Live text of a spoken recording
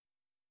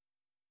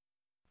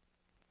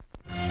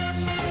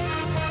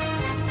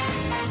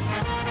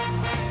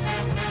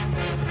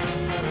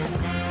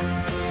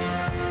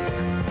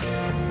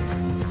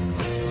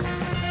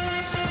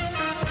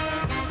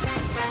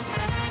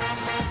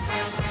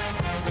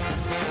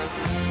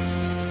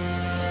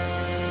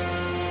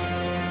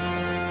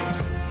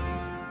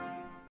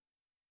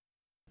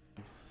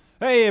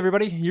Hey,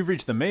 everybody. You've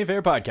reached the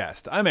Mayfair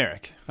Podcast. I'm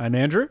Eric. I'm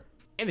Andrew.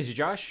 And this is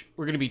Josh.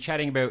 We're going to be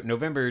chatting about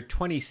November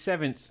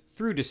 27th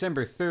through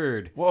December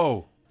 3rd.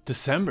 Whoa,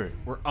 December.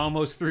 We're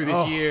almost through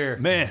this year.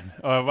 Man.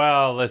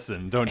 Well,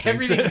 listen, don't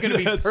jinx it. Everything's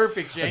going to be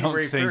perfect I don't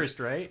January think-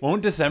 1st, right?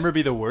 Won't December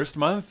be the worst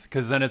month?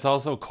 Because then it's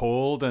also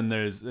cold and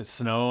there's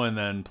snow and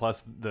then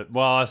plus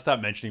I'll stop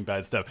mentioning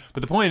bad stuff.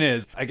 But the point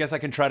is, I guess I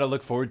can try to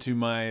look forward to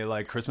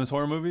my, Christmas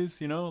horror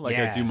movies, you know? I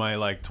Yeah. do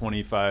my,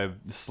 25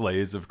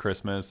 sleighs of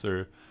Christmas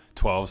or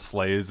 12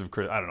 sleighs of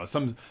Christmas. I don't know,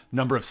 some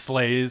number of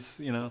sleighs,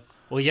 you know?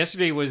 Well,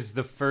 yesterday was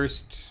the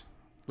first...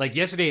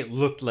 yesterday it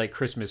looked like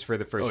Christmas for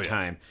the first yeah.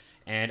 time.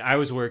 And I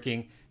was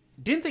working.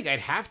 Didn't think I'd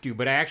have to,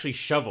 but I actually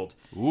shoveled.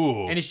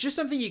 Ooh. And it's just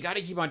something you got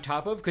to keep on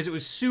top of because it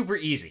was super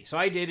easy. So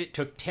I did it.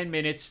 Took 10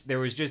 minutes. There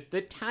was just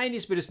the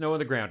tiniest bit of snow on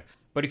the ground.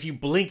 But if you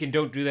blink and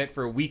don't do that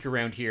for a week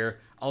around here,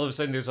 all of a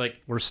sudden there's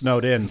We're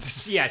snowed in.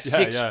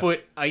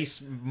 6-foot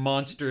ice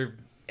monster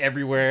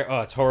everywhere.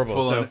 Oh, it's horrible.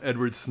 Full So on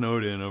Edward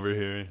Snowden over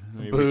here.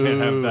 We Boo. can't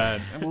have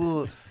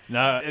that.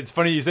 No, it's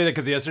funny you say that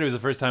because yesterday was the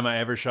first time I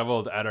ever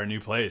shoveled at our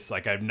new place.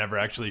 I've never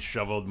actually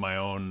shoveled my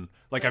own.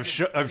 I've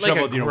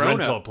shoveled grown-up.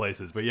 rental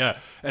places, but yeah.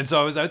 And so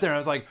I was out there and I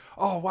was like,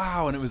 oh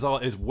wow, and it was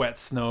wet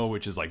snow,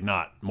 which is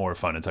not more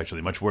fun. It's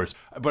actually much worse.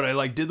 But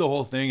I did the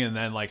whole thing, and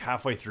then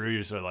halfway through,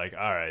 you're sort of like,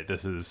 all right,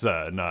 this is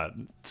not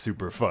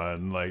super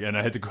fun. And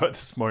I had to go out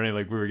this morning.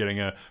 We were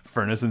getting a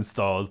furnace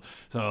installed,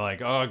 so I'm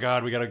like, oh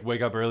god, we gotta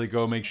wake up early,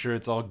 go make sure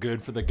it's all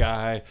good for the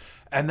guy.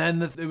 And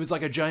then it was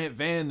a giant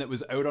van that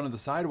was out onto the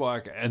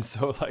sidewalk. And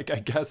so, I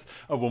guess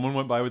a woman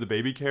went by with a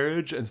baby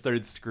carriage and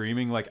started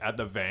screaming, at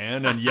the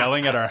van and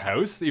yelling at our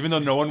house, even though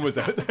no one was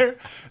out there.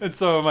 And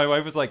so my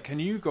wife was like,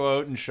 can you go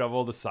out and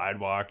shovel the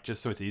sidewalk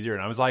just so it's easier?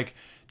 And I was like,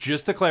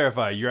 just to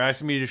clarify, you're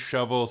asking me to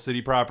shovel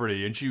city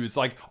property. And she was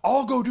like,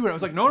 I'll go do it. I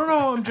was like, no,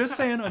 I'm just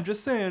saying.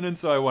 And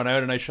so I went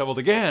out and I shoveled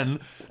again.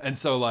 And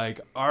so,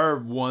 our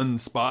one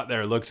spot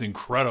there looks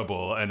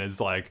incredible and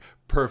is,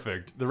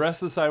 perfect. The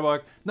rest of the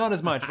sidewalk, not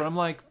as much, but I'm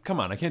like, come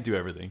on, I can't do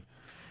everything.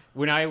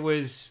 when I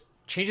was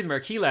changing the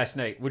marquee last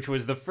night, which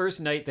was the first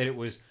night that it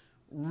was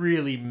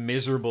really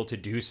miserable to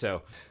do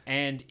so.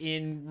 And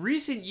in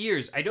recent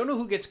years, I don't know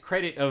who gets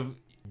credit of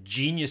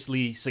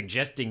geniusly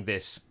suggesting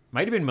this.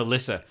 Might have been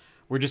Melissa,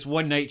 where just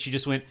one night she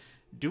just went,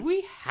 do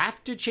we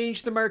have to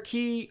change the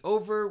marquee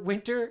over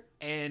winter?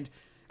 And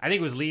I think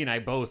it was Lee and I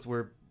both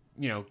were,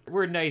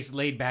 we're nice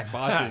laid back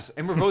bosses.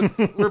 And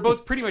we're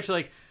both pretty much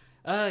like,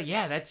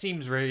 yeah, that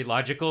seems very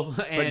logical.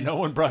 But And no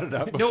one brought it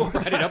up before. No one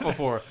brought it up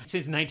before.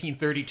 Since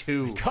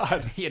 1932.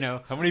 God.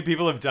 How many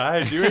people have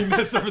died doing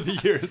this over the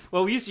years?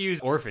 Well, we used to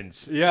use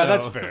orphans. Yeah, so-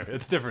 that's fair.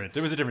 It's different.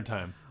 It was a different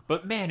time.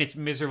 But man, it's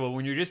miserable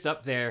when you're just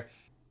up there.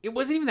 It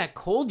wasn't even that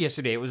cold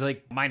yesterday. It was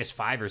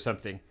 -5 or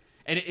something.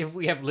 And if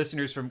we have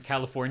listeners from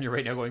California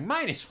right now going,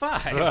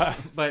 -5.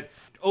 But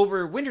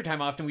over wintertime,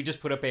 often we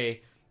just put up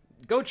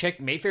go check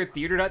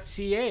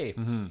mayfairtheater.ca.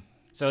 Mm-hmm.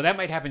 So that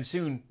might happen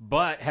soon.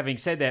 But having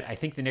said that, I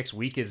think the next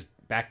week is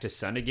back to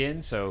sun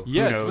again. So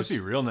Yeah, who it's knows? supposed to be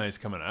real nice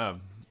coming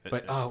up.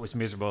 But it was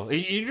miserable. And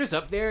you're just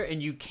up there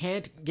and you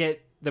can't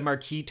get the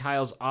marquee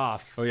tiles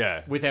off Oh,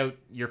 yeah. without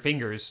your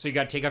fingers. So you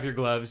got to take off your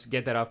gloves,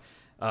 get that off.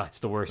 It's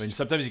the worst. And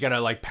sometimes you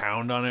gotta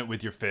pound on it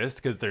with your fist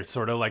because they're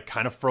sort of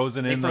kind of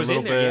frozen in froze a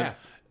little in there,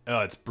 bit. Oh,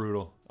 it's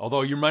brutal.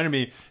 Although you reminded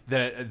me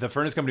that the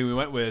furnace company we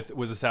went with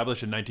was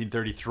established in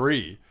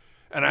 1933.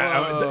 And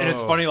and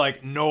it's funny,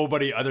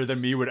 nobody other than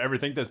me would ever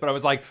think this, but I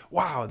was like,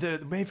 wow,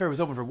 the Mayfair was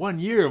open for 1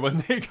 year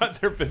when they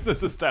got their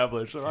business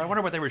established. I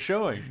wonder what they were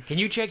showing. Can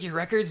you check your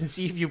records and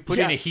see if you put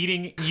Yeah. in a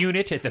heating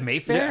unit at the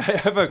Mayfair? Yeah, I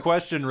have a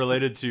question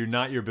related to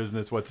not your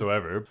business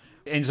whatsoever.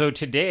 And so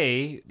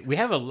today, we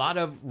have a lot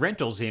of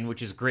rentals in,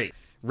 which is great.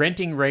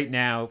 Renting right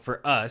now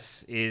for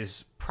us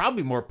is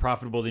probably more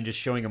profitable than just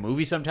showing a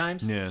movie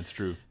sometimes. Yeah, it's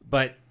true.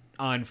 But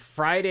on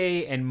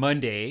Friday and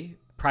Monday,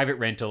 private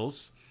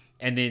rentals,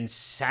 and then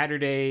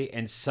Saturday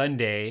and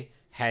Sunday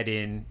had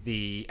in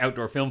the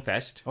Outdoor Film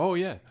Fest. Oh,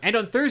 yeah. And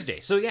on Thursday.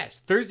 So yes,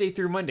 Thursday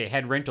through Monday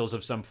had rentals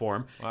of some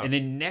form. Wow. And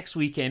then next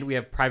weekend we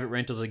have private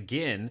rentals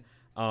again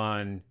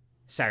on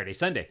Saturday,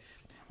 Sunday.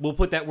 We'll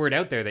put that word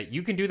out there that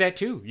you can do that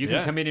too. You can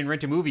Yeah. come in and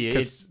rent a movie.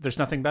 Because there's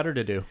nothing better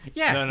to do.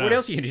 Yeah, No. what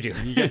else are you going to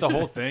do? You get the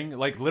whole thing.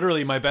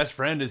 Literally, my best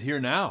friend is here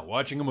now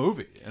watching a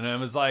movie. And I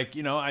was like,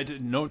 I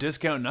did no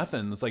discount,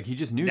 nothing. It's he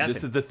just knew this Nothing.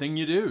 is the thing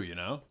you do,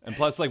 And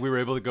plus, we were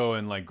able to go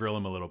and, grill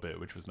him a little bit,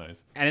 which was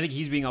nice. And I think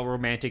he's being all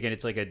romantic and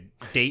it's like a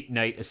date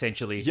night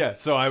essentially. Yeah,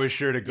 so I was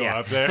sure to go Yeah.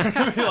 up there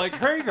and be like,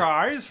 hey,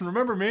 guys,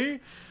 remember me?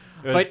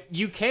 But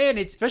you can,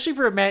 especially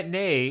for a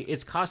matinee,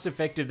 it's cost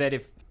effective that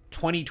if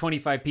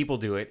 25 people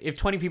do it. If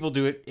 20 people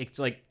do it, it's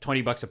like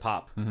 $20 a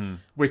pop,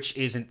 which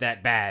isn't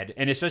that bad.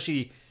 And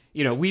especially,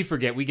 we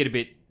forget, we get a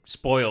bit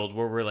spoiled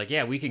where we're like,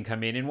 yeah, we can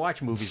come in and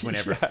watch movies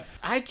whenever. Yeah.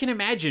 I can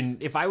imagine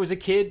if I was a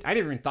kid, I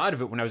never even thought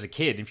of it when I was a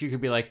kid. If you could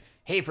be like,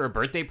 hey, for a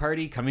birthday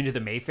party, come into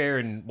the Mayfair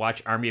and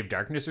watch Army of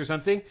Darkness or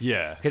something.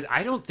 Yeah. Because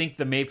I don't think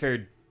the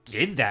Mayfair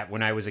did that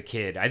when I was a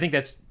kid. I think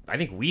that's I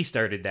think we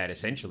started that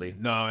essentially.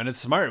 No, and it's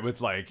smart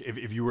with like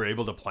if you were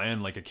able to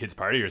plan like a kid's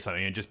party or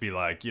something and just be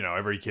like,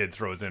 every kid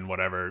throws in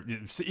whatever,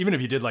 even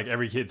if you did like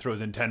every kid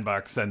throws in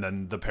 $10 and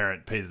then the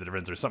parent pays the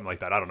difference or something like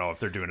that. I don't know if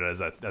they're doing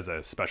it as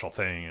a special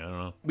thing. I don't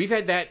know. We've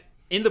had that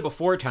in the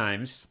before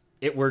times.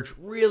 It worked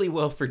really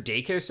well for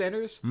daycare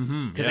centers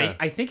because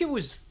I think it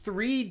was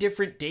 3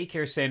 different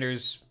daycare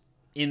centers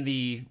in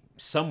the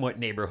somewhat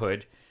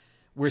neighborhood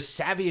were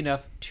savvy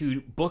enough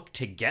to book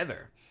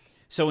together.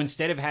 So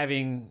instead of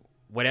having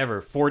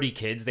 40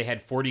 kids, they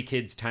had 40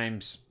 kids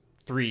times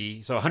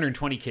 3, so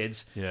 120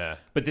 kids. Yeah.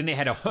 But then they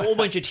had a whole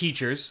bunch of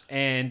teachers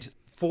and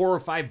 4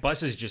 or 5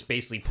 buses just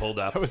basically pulled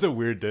up. That was a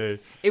weird day.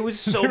 It was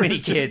so many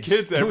kids.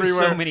 Kids everywhere. It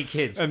was so many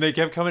kids. And they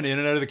kept coming in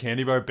and out of the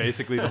candy bar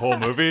basically the whole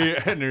movie,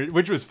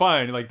 which was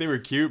fine. Like, they were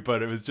cute,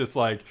 but it was just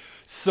like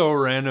so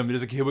random.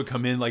 Just a kid would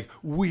come in like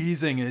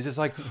wheezing, and it's just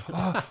like,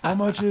 how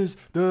much is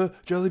the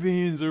jelly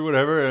beans or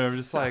whatever? And I'm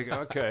just like,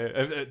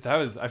 okay.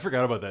 I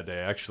forgot about that day,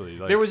 actually.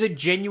 Like, there was a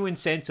genuine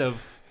sense of,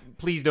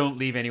 please don't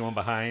leave anyone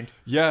behind.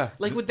 Yeah.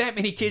 Like, with that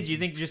many kids, you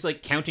think just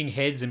like counting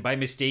heads, and by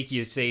mistake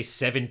you say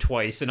 7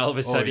 twice, and all of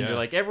a sudden you're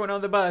like, everyone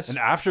on the bus. And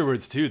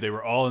afterwards too, they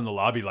were all in the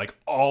lobby. Like,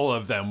 all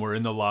of them were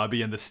in the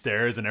lobby and the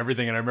stairs and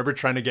everything. And I remember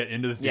trying to get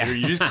into the theater.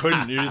 You just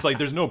couldn't. You're just like,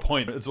 there's no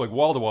point. It's like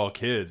wall-to-wall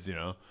kids,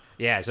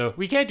 Yeah, so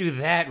we can't do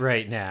that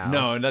right now.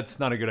 No, and that's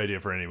not a good idea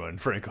for anyone,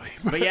 frankly.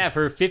 But yeah,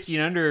 for 50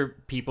 and under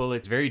people,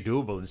 it's very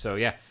doable. And so,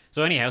 yeah.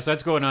 So anyhow, so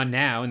that's going on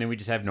now, and then we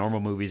just have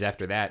normal movies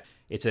after that.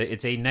 It's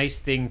a nice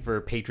thing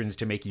for patrons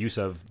to make use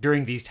of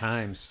during these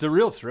times. It's a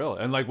real thrill.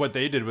 And like what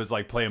they did was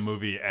like play a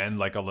movie and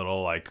like a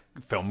little like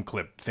film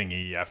clip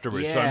thingy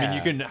afterwards. Yeah. So I mean,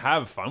 you can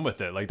have fun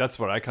with it. Like, that's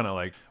what I kind of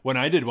like. When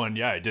I did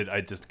one, I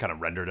just kind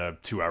of rendered a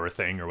 2-hour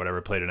thing or whatever,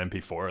 played an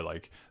MP4.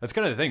 Like, that's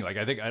kind of the thing. Like,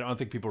 I don't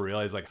think people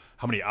realize like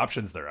how many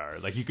options there are.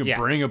 Like, you can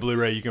bring a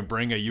Blu-ray, you can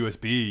bring a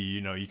USB,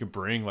 you can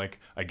bring like,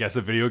 I guess,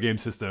 a video game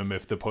system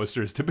if the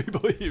poster is to be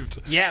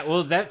believed. Yeah,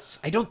 well,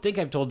 I don't think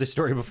I've told this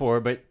story before,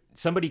 but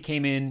somebody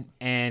came in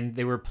and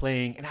they were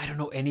playing, and I don't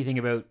know anything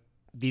about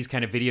these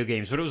kind of video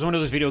games, but it was one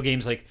of those video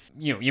games like,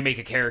 you make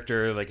a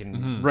character like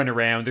and run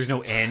around. There's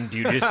no end.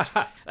 You just,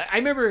 I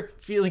remember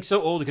feeling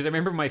so old because I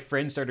remember my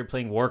friend started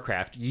playing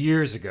Warcraft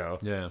years ago.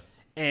 Yeah.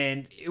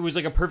 And it was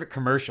like a perfect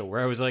commercial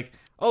where I was like,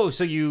 oh,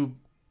 so you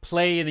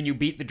play and then you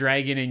beat the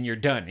dragon and you're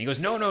done. And he goes,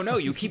 no,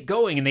 you keep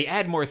going and they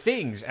add more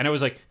things. And I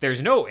was like,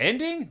 there's no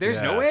ending? There's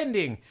no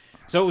ending.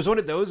 So it was one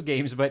of those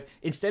games, but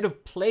instead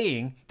of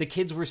playing, the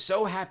kids were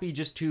so happy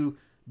just to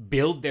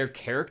build their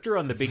character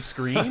on the big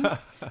screen.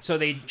 So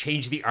they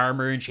changed the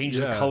armor and changed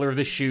the color of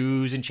the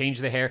shoes and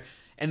changed the hair.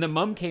 And the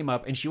mom came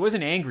up and she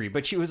wasn't angry,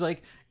 but she was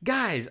like,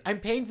 guys, I'm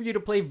paying for you to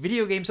play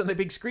video games on the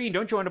big screen.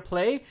 Don't you want to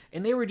play?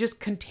 And they were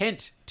just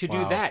content to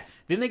do that.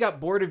 Then they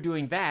got bored of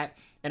doing that.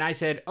 And I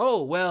said,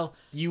 oh, well,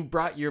 you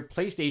brought your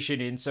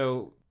PlayStation in,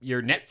 so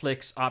your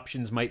Netflix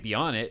options might be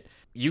on it.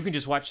 You can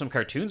just watch some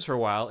cartoons for a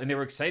while. And they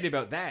were excited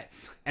about that.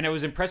 And I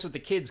was impressed with the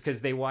kids because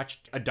they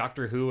watched a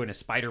Doctor Who and a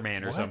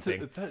Spider-Man or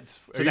something.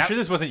 Are you sure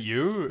this wasn't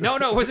you? No,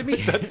 it wasn't me.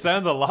 That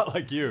sounds a lot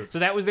like you. So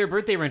that was their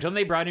birthday rental. And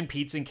they brought in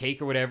pizza and cake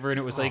or whatever. And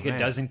it was like a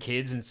dozen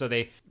kids. And so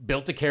they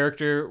built a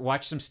character,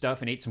 watched some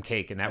stuff, and ate some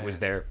cake. And that was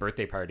their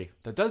birthday party.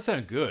 That does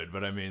sound good.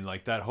 But I mean,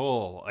 like, that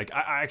whole, like,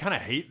 I kind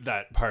of hate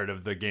that part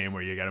of the game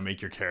where you got to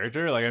make your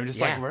character. Like, I'm just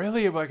like,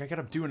 really? Like, I got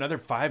to do another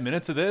 5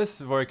 minutes of this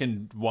before I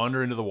can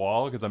wander into the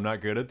wall because I'm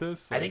not good at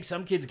this? Like, I think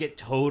some kids get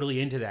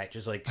totally into that.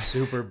 Just like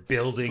super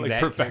building like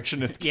that.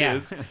 Perfectionist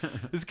kids.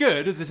 It's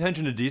good. It's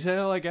attention to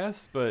detail, I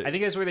guess. But I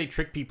think that's where they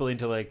trick people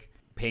into like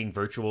paying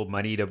virtual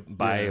money to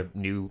buy a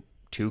new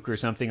toque or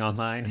something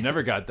online. I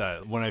never got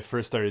that. When I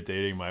first started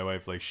dating my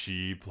wife, like,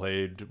 she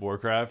played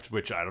Warcraft,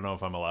 which I don't know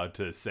if I'm allowed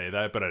to say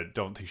that, but I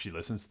don't think she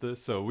listens to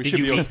this, so we should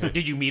be okay.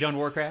 Did you meet on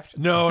Warcraft?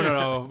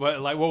 No.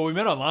 But like, well, we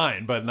met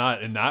online, but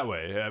not in that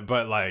way.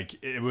 But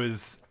like, it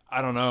was,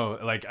 I don't know.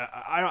 Like,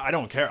 I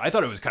don't care. I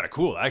thought it was kind of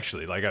cool,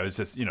 actually. Like, I was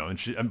just,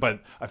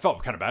 but I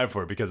felt kind of bad for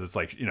her because it's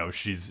like,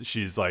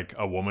 she's like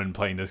a woman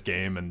playing this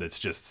game, and it's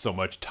just so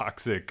much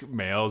toxic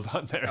males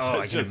on there. Oh,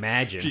 I can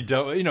imagine.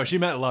 She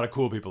met a lot of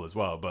cool people as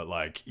well, but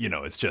like,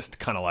 it's just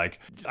kind of like,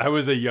 I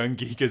was a young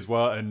geek as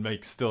well, and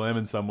like still am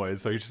in some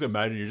ways. So you just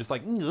imagine you're just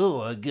like,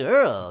 oh, a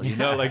girl,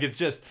 like, it's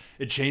just,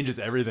 it changes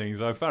everything.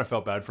 So I kind of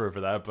felt bad for her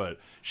for that, but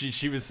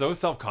she was so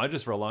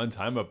self-conscious for a long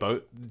time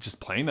about just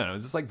playing that. I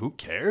was just like, who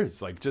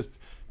cares? Like, just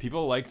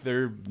people like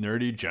their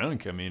nerdy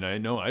junk. I mean, I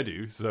know I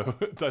do. So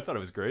I thought it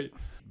was great.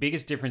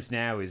 Biggest difference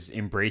now is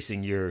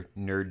embracing your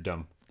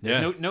nerddom.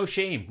 There's no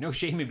shame. No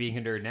shame in being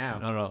a nerd now.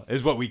 No.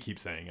 Is what we keep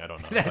saying. I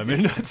don't know. I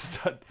mean, that's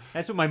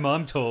what my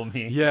mom told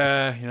me.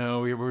 Yeah,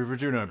 we're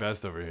doing our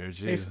best over here.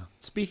 Jeez. Hey,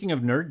 speaking of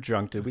nerd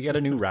junk, did we get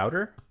a new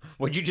router?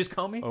 What'd you just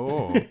call me?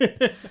 Oh.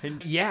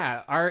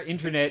 Yeah, our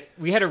internet,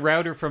 we had a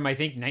router from, I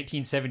think,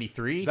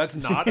 1973. That's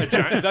not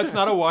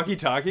a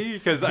walkie-talkie,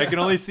 because I can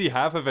only see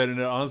half of it, and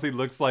it honestly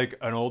looks like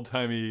an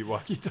old-timey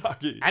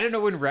walkie-talkie. I don't know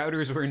when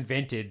routers were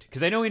invented,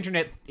 because I know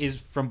internet is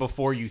from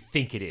before you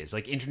think it is.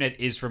 Like, internet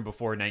is from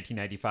before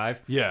 1995.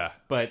 Yeah.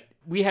 But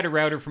we had a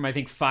router from, I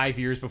think, 5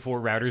 years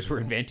before routers were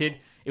invented,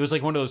 It was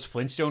like one of those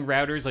Flintstone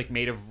routers, like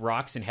made of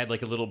rocks and had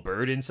like a little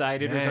bird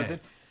inside it or Man. something.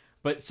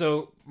 But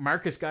so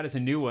Marcus got us a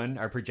new one,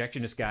 our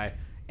projectionist guy,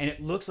 and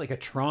it looks like a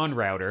Tron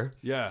router.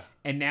 Yeah.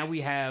 And now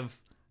we have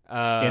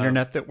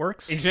Internet that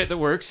works. internet that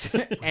works,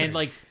 and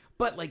like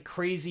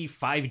crazy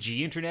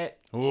 5G internet.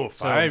 Oh,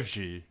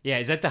 5G. Yeah,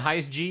 is that the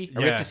highest G?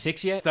 Are we up to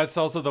 6 yet? That's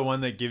also the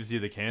one that gives you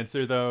the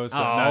cancer, though. So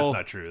no, Oh. that's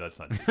not true. That's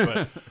not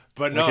true.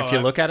 But no, Like if you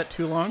look at it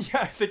too long.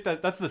 yeah, I think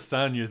that's the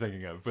sun you're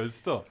thinking of, but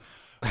still,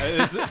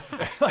 it's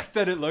like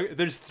that.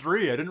 There's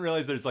 3. I didn't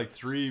realize there's like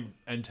 3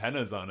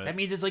 antennas on it. That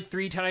means it's like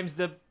 3 times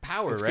the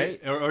power, It's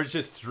right? or it's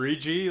just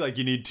 3G. Like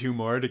you need 2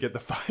 more to get the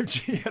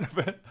 5G out of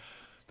it.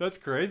 That's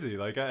crazy.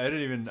 Like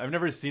I've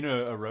never seen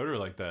a router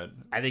like that.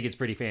 I think it's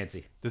pretty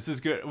fancy. This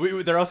is good.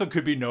 There also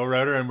could be no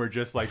router, and we're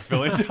just like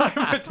filling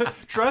time with it.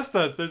 Trust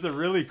us. There's a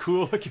really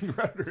cool looking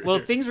router. Well,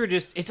 here. things were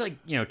just, it's like,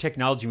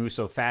 technology moves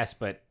so fast,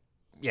 but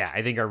yeah,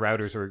 I think our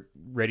routers were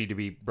ready to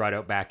be brought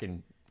out back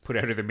and put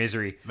out of their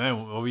misery.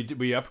 Man, well, we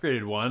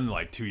upgraded one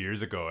like 2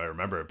 years ago, I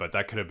remember, but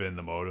that could have been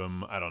the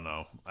modem. I don't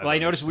know. Well, I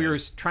noticed we were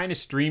trying to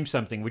stream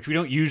something, which we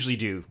don't usually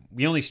do.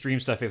 We only stream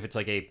stuff if it's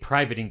like a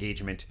private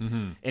engagement,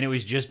 and it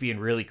was just being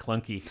really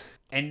clunky.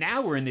 And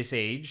now we're in this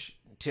age,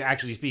 to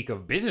actually speak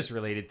of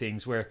business-related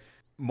things, where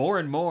more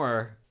and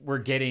more we're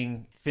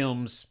getting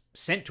films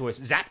sent to us,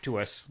 zapped to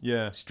us,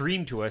 Yeah.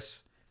 streamed to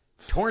us,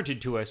 torrented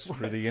to us.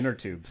 Through the inner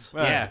tubes.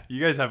 Man, Yeah.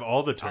 you guys have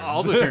all the terms.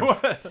 All the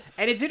terms.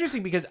 And it's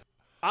interesting because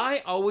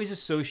I always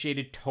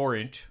associated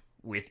torrent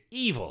with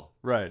evil.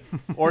 Right.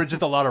 Or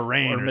just a lot of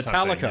rain Or or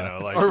something,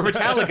 Metallica. like, Or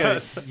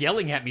Metallica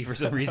yelling at me for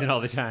some reason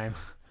all the time.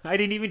 I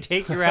didn't even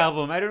take your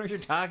album. I don't know what you're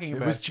talking it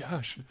about. was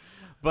Josh.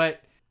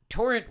 But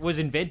torrent was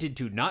invented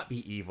to not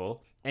be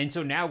evil, and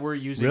so now we're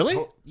using.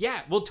 Really?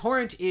 Yeah. Well,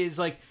 torrent is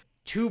like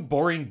 2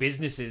 boring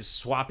businesses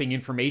swapping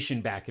information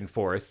back and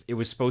forth. It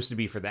was supposed to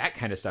be for that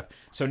kind of stuff.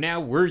 So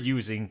now we're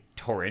using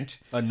torrent,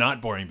 A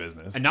not boring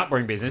business. a not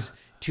boring business,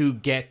 to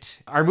get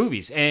our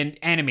movies. And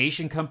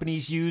animation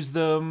companies use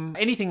them.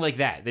 Anything like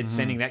that that's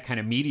sending that kind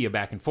of media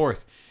back and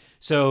forth.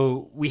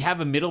 So we have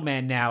a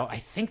middleman now. I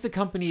think the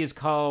company is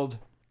called.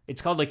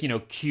 It's called like,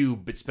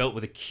 Cube, but spelt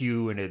with a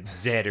Q and a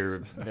Z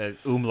or a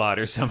umlaut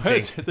or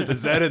something. There's a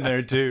Z in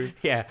there too.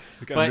 Yeah.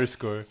 Like But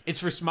underscore. it's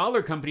for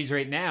smaller companies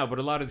right now, but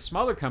a lot of the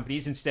smaller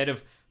companies, instead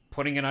of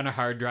putting it on a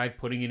hard drive,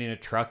 putting it in a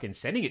truck and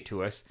sending it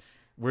to us,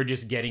 we're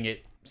just getting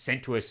it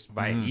sent to us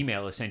by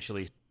email,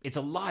 essentially. It's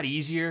a lot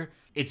easier.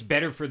 It's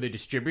better for the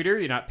distributor.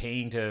 You're not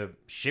paying to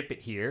ship it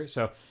here.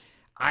 So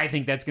I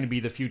think that's going to be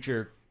the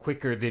future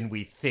quicker than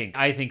we think.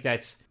 I think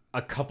that's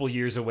a couple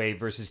years away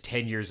versus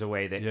 10 years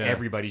away that Yeah.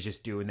 everybody's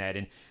just doing that.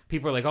 And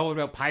people are like, oh, what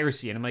about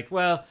piracy? And I'm like,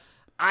 well,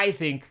 I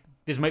think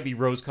this might be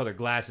rose-colored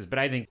glasses, but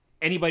I think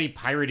anybody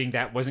pirating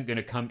that wasn't going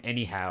to come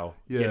anyhow,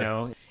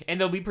 Yeah. And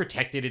they'll be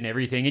protected and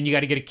everything. And you got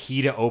to get a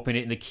key to open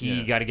it. And the key,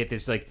 you got to get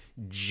this like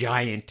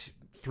giant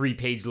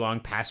 3-page long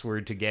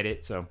password to get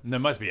it. So, And that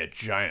must be a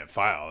giant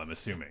file, I'm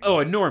assuming. oh,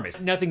 enormous.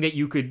 Nothing that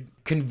you could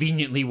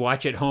conveniently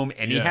watch at home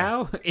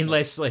anyhow,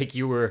 unless like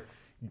you were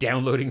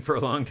downloading for a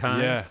long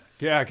time. Yeah.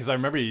 Yeah, because I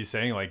remember you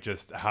saying like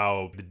just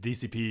how the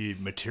DCP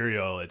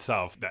material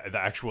itself, the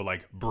actual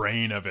like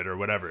brain of it or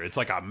whatever, it's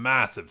like a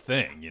massive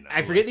thing,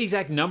 I forget the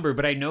exact number,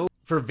 but I know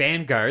for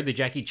Vanguard, the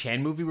Jackie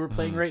Chan movie we're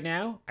playing right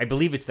now, I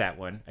believe it's that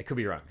one. I could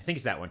be wrong. I think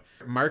it's that one.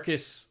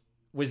 Marcus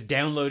was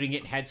downloading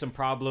it, had some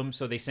problems,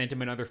 so they sent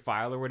him another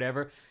file or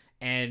whatever.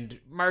 And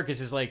Marcus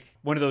is like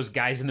one of those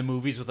guys in the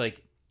movies with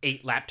like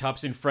 8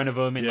 laptops in front of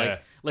him, and Yeah.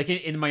 like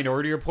in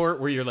Minority Report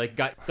where you're like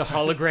got the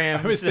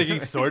holograms. I was thinking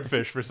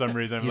Swordfish for some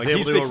reason. I'm He's like,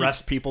 able to thinking-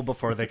 arrest people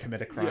before they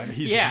commit a crime.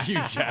 He's Yeah.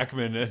 Hugh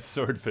Jackman as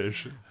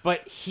Swordfish.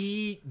 But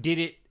he did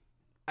it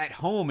at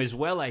home as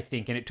well, I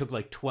think, and it took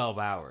like 12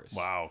 hours.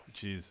 Wow,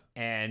 jeez.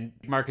 And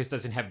Marcus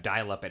doesn't have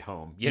dial-up at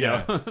home, you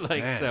Yeah. know,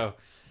 like Man. so.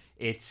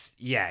 It's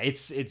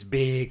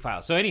big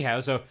file. So anyhow,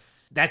 so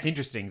that's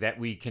interesting that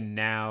we can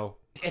now.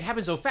 It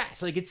happens so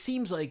fast. Like it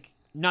seems like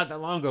not that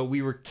long ago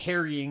we were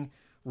carrying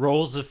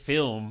rolls of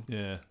film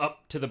Yeah.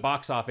 up to the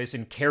box office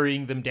and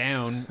carrying them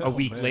down a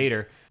week man.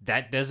 later.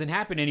 That doesn't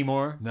happen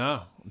anymore.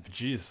 No,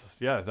 jeez,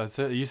 yeah, that's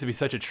it. It used to be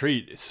such a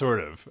treat, sort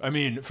of. I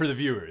mean, for the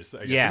viewers,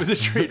 I guess Yeah. it was a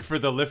treat for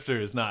the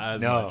lifters, not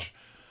as No. much.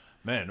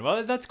 Man,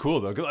 well, that's cool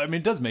though. 'Cause, I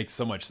mean, it does make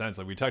so much sense.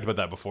 Like we talked about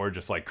that before,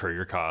 just like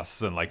courier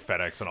costs and like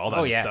FedEx and all that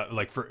Oh, yeah. stuff.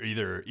 Like for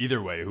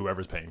either way,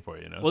 whoever's paying for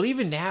it, you know. Well,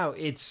 even now,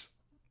 it's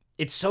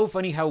so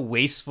funny how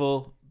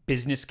wasteful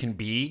business can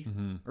be.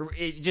 Or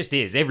it just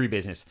is, every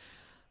business.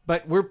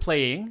 But we're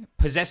playing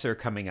Possessor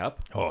coming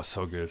up, Oh,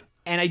 so good.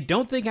 and I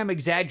don't think I'm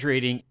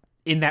exaggerating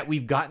in that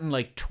we've gotten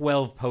like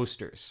 12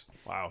 posters.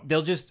 Wow.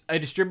 They'll just a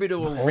distributor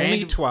will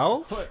Only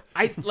 12?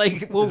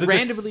 will Is it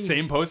randomly the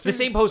same poster? the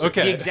same poster,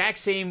 Okay. the exact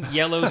same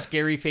yellow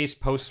scary face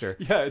poster.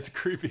 Yeah, it's a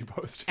creepy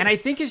poster. And I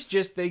think it's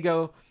just they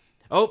go,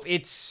 oh,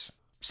 it's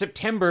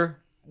September.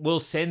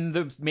 We'll send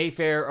the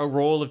Mayfair a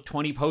roll of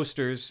 20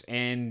 posters,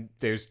 and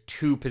there's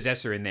 2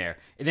 Possessor in there.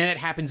 And then it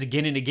happens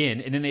again and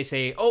again. And then they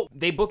say, oh,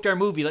 they booked our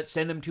movie. Let's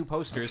send them 2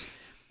 posters.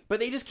 But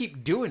they just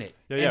keep doing it.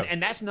 Yeah.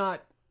 And that's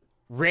not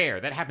rare.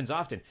 That happens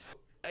often.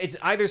 it's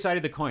either side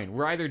of the coin.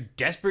 We're either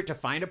desperate to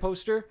find a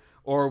poster,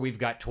 or we've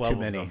got 12 Too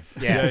many. of them.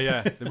 Yeah.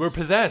 Yeah. We're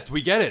possessed.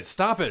 We get it.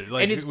 Stop it.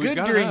 Like, And it's we've good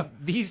got during enough.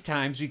 these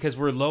times because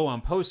we're low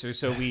on posters,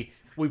 so we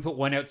put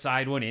one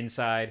outside, one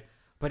inside.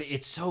 But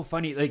it's so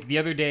funny. Like the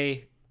other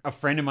day, a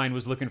friend of mine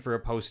was looking for a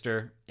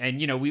poster, and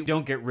we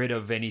don't get rid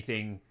of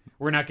anything.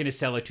 We're not going to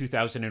sell a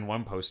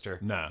 2001 poster.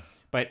 Nah.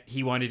 But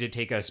he wanted to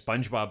take a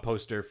SpongeBob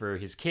poster for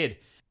his kid.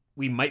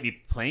 We might be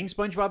playing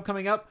SpongeBob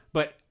coming up,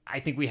 but I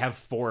think we have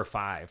 4 or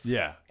 5.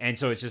 Yeah. And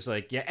so it's just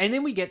like, yeah. And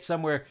then we get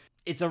somewhere,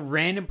 it's a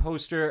random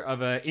poster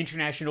of an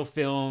international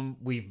film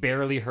we've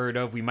barely heard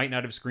of, we might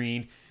not have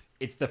screened.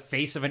 It's the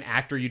face of an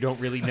actor you don't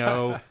really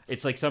know.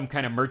 It's like some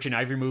kind of Merchant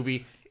Ivory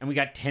movie, and we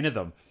got 10 of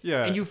them.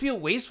 Yeah. And you feel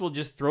wasteful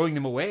just throwing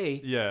them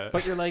away. Yeah.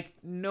 But you're like,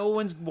 no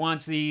one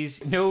wants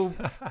these. No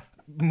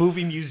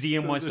movie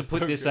museum wants to are put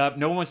so this good. up.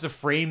 No one wants to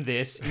frame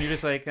this. And you're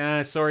just like,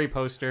 sorry,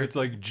 poster. It's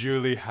like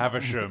Julie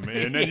Havisham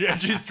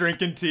and she's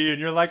drinking tea, and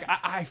you're like,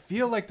 I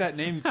feel like that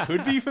name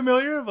could be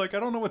familiar. Like, I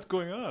don't know what's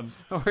going on.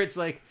 Or it's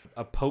like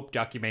a Pope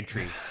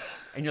documentary.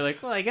 And you're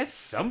like, well, I guess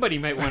somebody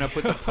might want to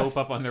put the Pope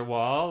up on their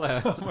wall.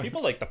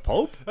 People like the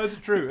Pope. That's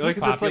true. He's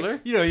It's like,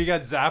 popular. you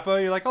got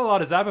Zappa. You're like, a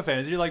lot of Zappa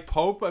fans. You're like,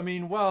 Pope. I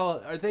mean,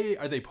 well, are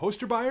they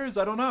poster buyers?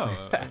 I don't know.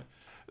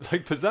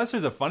 Like,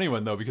 Possessor's a funny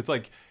one though, because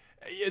like,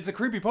 it's a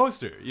creepy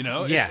poster.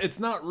 Yeah. It's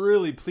not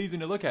really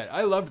pleasing to look at.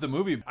 I loved the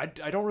movie. I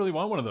don't really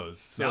want one of those.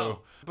 So, No.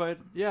 but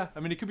yeah, I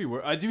mean, it could be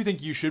worse. I do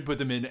think you should put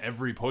them in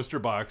every poster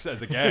box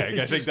as a gag. I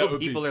think Just that so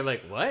would people be. are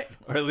like, what?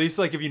 Or at least,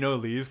 like, if you know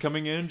Lee's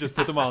coming in, just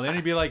put them all in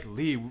and be like,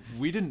 Lee,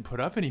 we didn't put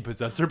up any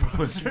Possessor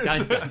posters.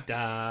 Dun, dun,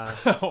 dun.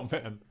 Oh,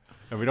 man.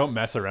 And we don't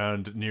mess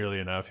around nearly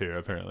enough here,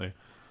 apparently.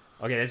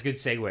 Okay, that's a good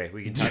segue.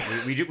 We can talk.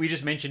 We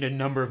just mentioned a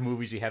number of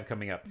movies we have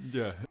coming up.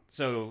 Yeah.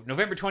 So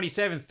November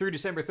 27th through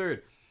December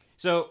 3rd.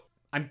 So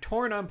I'm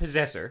torn on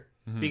Possessor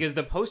because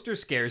the poster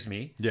scares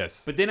me.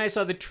 Yes. But then I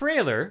saw the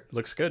trailer,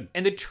 Looks good.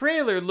 and the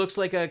trailer looks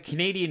like a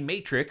Canadian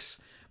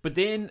Matrix. But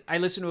then I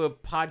listened to a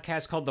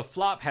podcast called The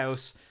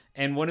Flophouse,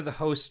 and one of the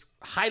hosts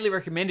highly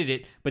recommended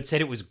it, but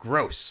said it was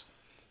gross.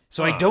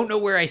 So I don't know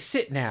where I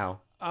sit now.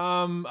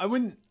 I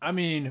wouldn't. I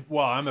mean,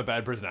 well, I'm a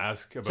bad person to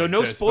ask about. So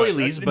no this,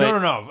 spoilies, but-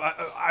 no.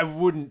 I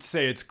wouldn't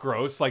say it's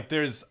gross. Like,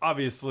 there's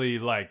obviously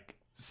like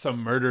some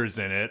murders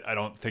in it. I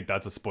don't think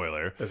that's a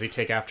spoiler. Does he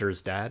take after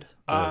his dad,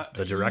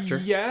 the director?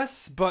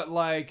 Yes, but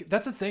like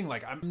that's the thing.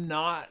 Like, I'm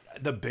not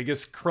the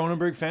biggest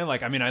Cronenberg fan.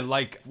 Like, I mean, I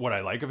like what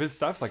I like of his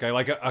stuff. Like, I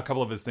like a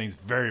couple of his things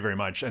very, very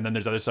much. And then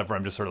there's other stuff where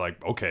I'm just sort of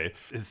like, okay,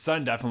 his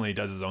son definitely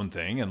does his own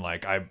thing, and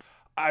like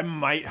I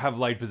might have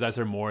liked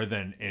Possessor more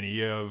than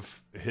any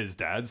of his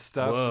dad's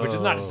stuff, which is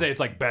not to Whoa. say it's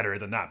like better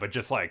than that, but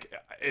just like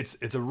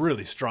it's a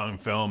really strong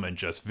film, and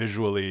just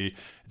visually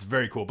it's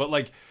very cool. But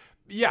like,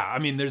 yeah, I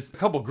mean, there's a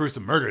couple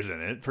gruesome murders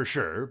in it for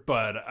sure,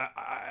 but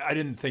I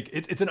didn't think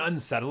it's an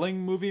unsettling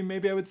movie,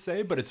 maybe I would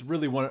say, but it's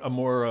really a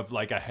more of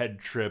like a head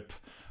trip,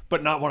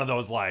 but not one of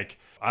those like,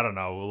 I don't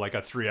know, like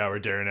a 3-hour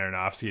Darren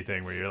Aronofsky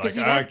thing where you're like,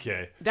 See, that's-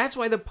 okay. That's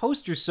why the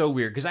poster's so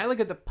weird, because I look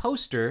at the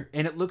poster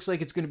and it looks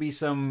like it's going to be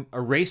some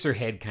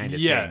Eraserhead kind of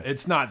Yeah, thing.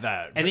 it's not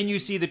that. And then you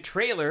see the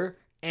trailer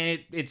and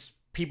it's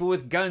people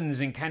with guns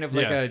and kind of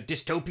like Yeah. a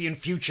dystopian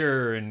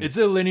future. And It's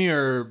a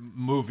linear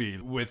movie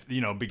with,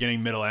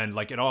 beginning, middle, end.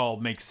 Like, it all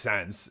makes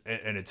sense,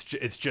 and it's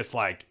just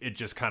like it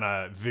just kind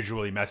of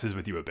visually messes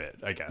with you a bit,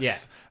 I guess.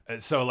 Yeah.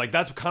 So like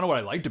that's kind of what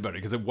I liked about it,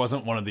 because it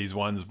wasn't one of these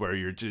ones where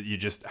you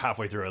just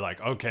halfway through are like,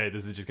 okay,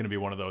 this is just gonna be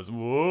one of those.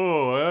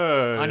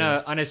 Whoa.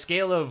 Hey. on a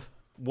scale of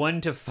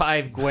 1 to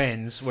 5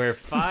 Gwens, where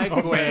 5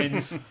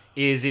 Gwens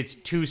is it's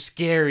too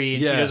scary and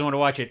she Yeah. doesn't want to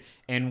watch it,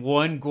 and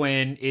 1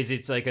 Gwen is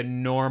it's like a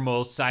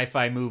normal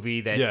sci-fi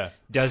movie that Yeah.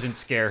 doesn't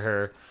scare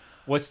her.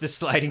 What's the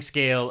sliding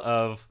scale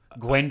of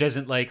Gwen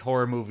doesn't like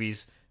horror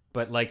movies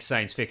but likes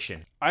science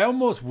fiction? I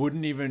almost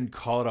wouldn't even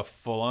call it a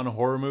full-on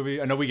horror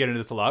movie. I know we get into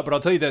this a lot, but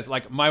I'll tell you this: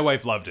 like, my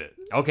wife loved it.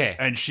 Okay.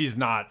 And she's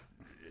not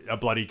a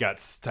bloody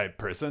guts type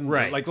person,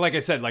 Right. Like I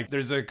said, like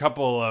there's a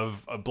couple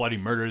of bloody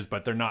murders,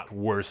 but they're not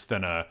worse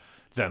than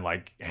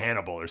like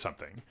Hannibal or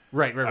something.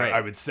 Right.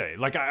 I would say.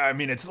 Like, I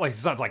mean, it's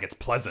not like it's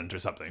pleasant or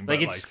something. But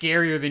Like it's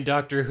scarier than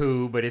Doctor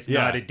Who, but it's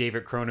Yeah. not a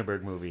David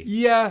Cronenberg movie.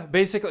 yeah,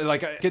 basically,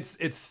 like it's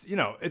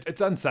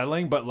it's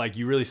unsettling, but like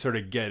you really sort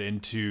of get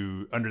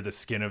into under the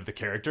skin of the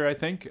character, I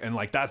think, and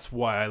like that's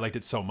why I liked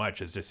it so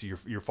much. Is just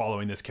you're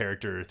following this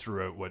character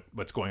throughout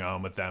what's going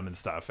on with them and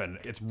stuff, and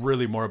it's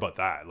really more about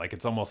that. Like,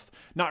 it's almost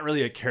not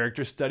really a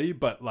character study,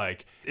 but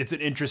like it's an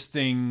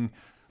interesting.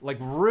 Like,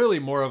 really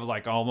more of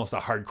like almost a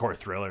hardcore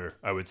thriller,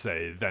 I would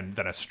say, than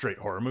a straight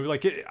horror movie.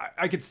 Like,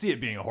 I could see it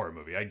being a horror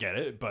movie. I get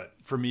it. But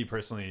for me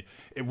personally,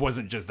 it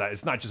wasn't just that.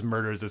 It's not just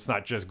murders. It's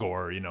not just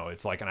gore.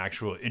 It's like an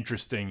actual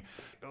interesting,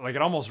 like,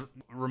 it almost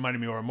reminded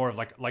me more of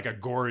like a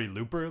gory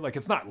Looper. Like,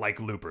 it's not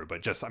like Looper,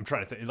 but just, I'm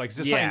trying to think, like,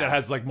 just something Yeah. that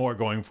has like more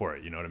going for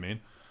it. You know what I mean?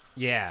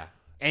 Yeah.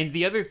 And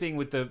the other thing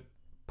with the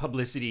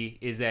publicity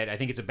is that I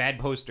think it's a bad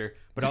poster,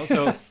 but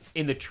also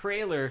in the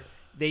trailer,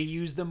 they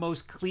use the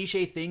most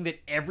cliche thing that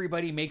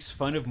everybody makes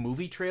fun of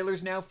movie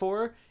trailers now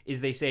for,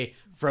 is they say,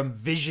 from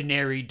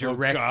visionary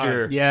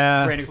director.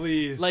 Yeah. Brandon-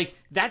 Please. Like,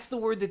 that's the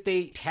word that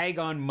they tag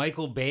on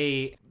Michael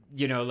Bay,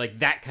 you know, like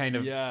that kind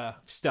of Yeah.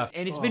 stuff.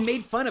 And it's been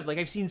made fun of. Like,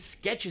 I've seen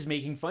sketches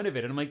making fun of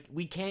it. And I'm like,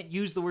 we can't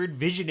use the word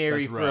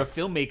visionary That's for rough.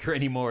 a filmmaker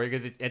anymore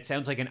because it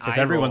sounds like an eye Because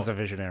everyone's roll. a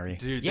visionary.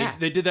 Dude, Yeah.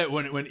 they did that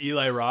when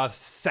Eli Roth's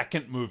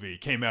second movie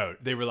came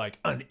out. They were like,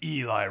 an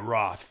Eli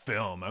Roth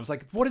film. I was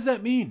like, what does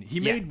that mean?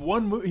 He Yeah. made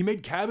one movie. He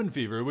made Cabin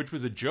Fever, which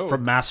was a joke.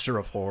 From Master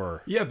of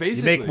Horror. Yeah, You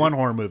basically. make one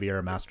horror movie or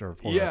a Master of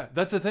Horror. Yeah,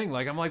 that's the thing.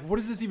 Like, I'm like, what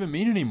does this even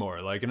mean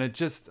anymore? Like, and it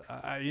just,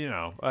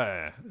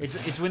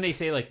 It's when they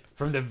say, like,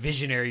 from the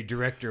visionary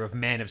director of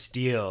Man of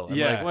Steel. I'm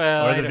Yeah. like,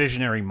 well, Or I the don't-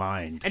 visionary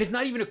mind. And it's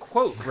not even a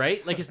quote,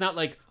 right? Like, it's not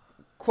like,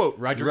 quote,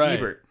 Roger Right.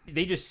 Ebert.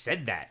 They just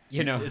said that,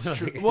 you know? It's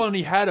true. Well, and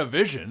he had a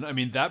vision. I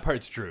mean, that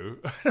part's true.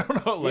 I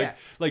don't know. Like, Yeah.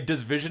 like,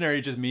 does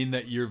visionary just mean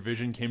that your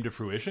vision came to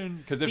fruition?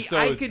 Because if See, so,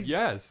 I could-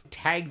 yes.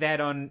 Tag that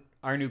on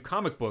our new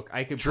comic book.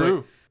 I could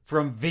True. put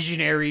from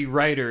visionary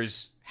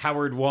writers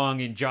Howard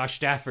Wong and Josh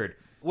Stafford.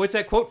 What's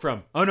that quote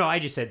from? Oh, no, I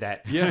just said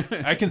that. Yeah,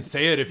 I can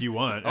say it if you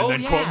want, and Oh,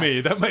 then yeah. quote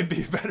me. That might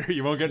be better.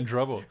 You won't get in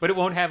trouble. But it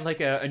won't have, like,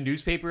 a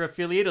newspaper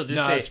affiliate. It'll just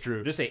No, say, that's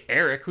true. Just say,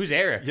 Eric. Who's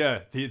Eric? Yeah,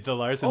 the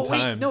Larson Oh, wait,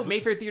 Times. no,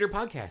 Mayfair Theater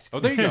Podcast. Oh,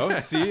 there you go.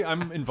 See,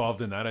 I'm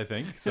involved in that. I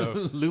think so.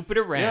 Loop it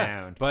around.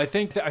 Yeah, but I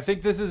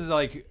think this is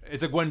like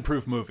it's a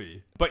Gwen-proof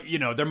movie. But you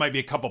know, there might be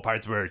a couple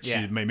parts where she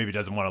Yeah. maybe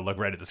doesn't want to look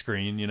right at the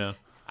screen. You know.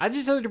 I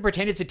just like to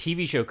pretend it's a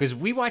TV show because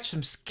we watch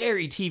some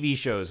scary TV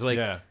shows. Like,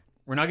 Yeah.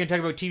 we're not going to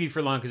talk about TV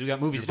for long because we got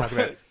movies to talk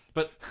about.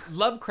 But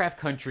Lovecraft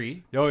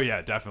Country Oh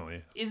yeah,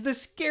 definitely. is the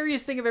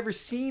scariest thing I've ever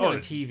seen Oh, on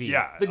TV.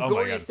 yeah. The Oh, my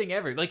goriest God. thing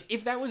ever. Like,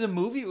 if that was a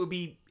movie, it would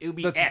be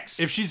X.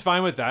 If she's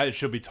fine with that,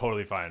 she'll be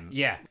totally fine.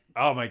 yeah.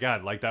 Oh my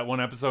god, like that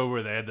one episode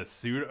where they had the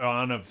suit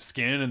on of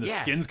skin and the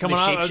Yeah, skin's the coming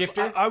out.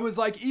 shapeshifter. I was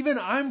like, even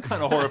I'm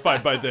kind of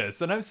horrified by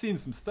this, and I've seen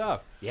some stuff.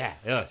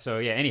 Yeah. So,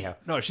 yeah, anyhow.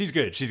 No, she's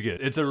good. She's good.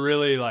 It's a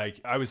really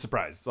like I was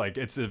surprised. Like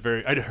it's a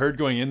very I'd heard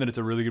going in that it's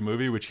a really good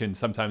movie, which can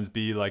sometimes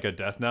be like a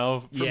death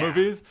knell for Yeah.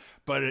 movies.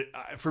 But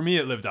for me,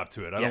 it lived up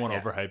to it. I Yeah, don't want to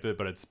yeah. overhype it,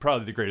 but it's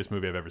probably the greatest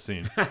movie I've ever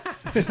seen.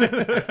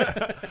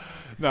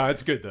 No,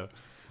 it's good though.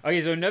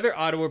 Okay, so another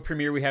Ottawa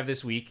premiere we have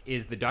this week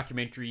is the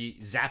documentary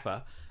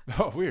Zappa.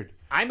 Oh, weird.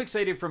 I'm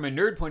excited from a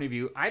nerd point of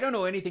view. I don't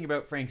know anything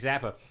about Frank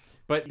Zappa,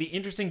 but the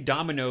interesting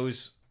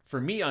dominoes for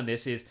me on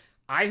this is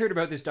I heard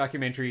about this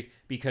documentary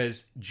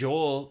because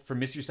Joel from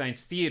Mystery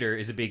Science Theater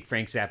is a big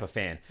Frank Zappa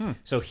fan.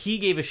 So he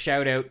gave a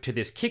shout out to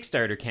this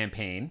Kickstarter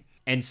campaign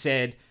and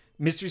said,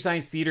 Mystery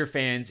Science Theater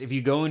fans, if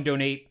you go and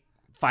donate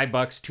 $5,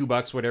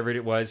 $2, whatever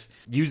it was,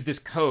 use this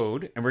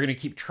code and we're going to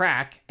keep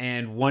track.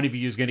 And one of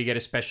you is going to get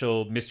a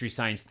special Mystery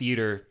Science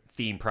Theater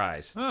theme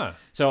prize. Huh.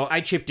 So I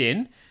chipped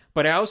in.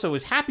 But I also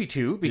was happy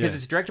to because Yeah.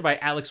 it's directed by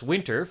Alex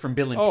Winter from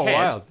Bill and Oh, Ted.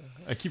 wild.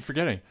 I keep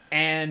forgetting.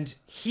 And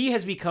he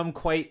has become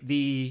quite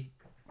the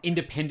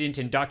independent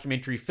and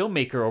documentary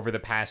filmmaker over the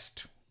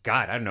past,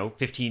 God, I don't know,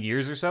 15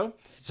 years or so.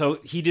 So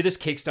he did this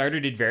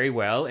Kickstarter, did very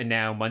well, and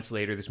now months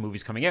later, this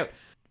movie's coming out.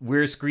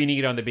 We're screening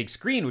it on the big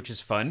screen, which is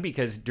fun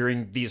because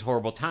during these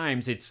horrible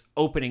times, it's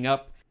opening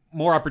up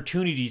more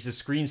opportunities to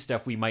screen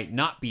stuff we might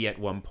not be at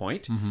one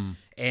point.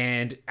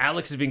 And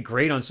Alex has been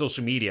great on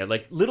social media.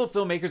 Like, little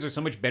filmmakers are so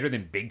much better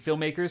than big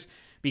filmmakers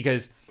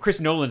because Chris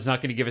Nolan's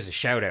not going to give us a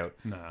shout out.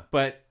 Nah.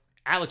 But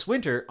Alex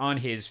Winter on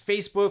his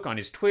Facebook, on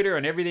his Twitter,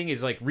 on everything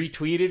is like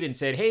retweeted and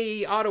said,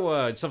 "Hey,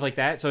 Ottawa," and stuff like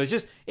that. So it's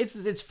just,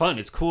 it's fun.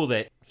 It's cool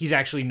that he's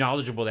actually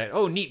knowledgeable that,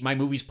 oh, neat, my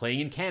movie's playing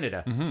in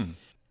Canada.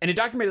 And a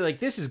documentary like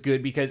this is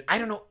good because I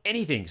don't know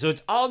anything. So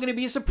it's all going to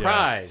be a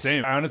surprise.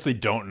 Same. I honestly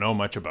don't know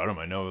much about him.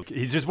 I know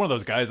he's just one of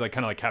those guys, like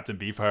kind of like Captain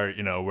Beefheart,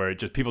 you know, where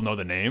just people know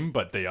the name,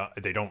 but they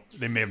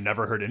may have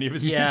never heard any of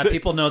his Yeah, music.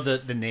 people know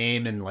the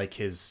name and like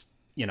his,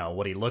 you know,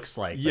 what he looks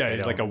like. but Yeah, they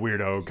he's like a don't-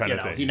 weirdo kind you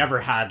of know, thing. he never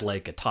had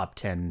like a top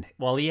 10.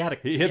 Well, he had a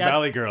He hit had-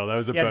 Valley Girl. That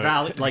was He had about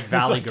Valley It's like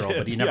Girl, it.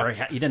 but he never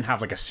he didn't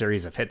have like a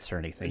series of hits or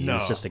anything. He No.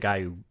 was just a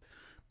guy who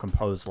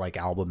composed like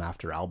album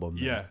after album.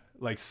 and- Yeah,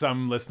 like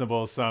some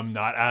listenable, some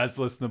not as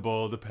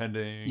listenable,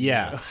 depending.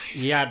 Yeah,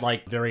 he had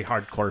like very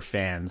hardcore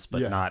fans,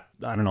 but Yeah. not.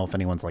 I don't know if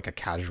anyone's like a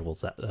casual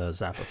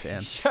Zappa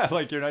fan. Yeah,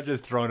 like you're not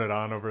just throwing it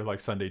on over like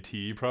Sunday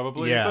tea,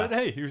 probably. Yeah. But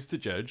hey, who's to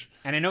judge?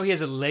 And I know he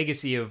has a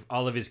legacy of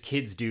all of his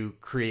kids do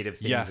creative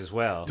things Yeah. as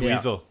well.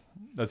 Dweezil.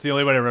 That's the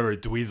only way to remember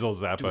it. Dweezil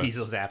Zappa.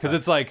 Dweezil Zappa. Because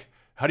it's like,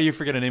 how do you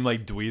forget a name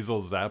like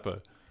Dweezil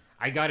Zappa?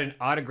 I got an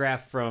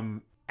autograph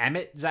from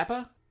Amit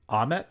Zappa.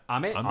 Ahmet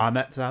Amit?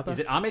 Zappa. Is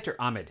it Amit or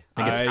Ahmed?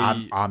 I think it's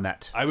I-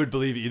 Ahmet. I would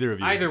believe either of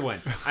you. Either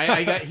one.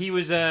 I got. He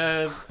was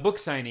a book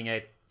signing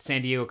at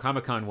San Diego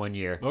Comic-Con one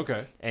year.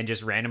 Okay. And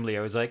just randomly,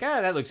 I was like,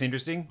 that looks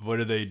interesting. What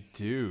do they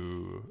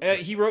do?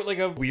 He wrote like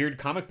a weird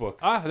comic book.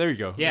 Ah, there you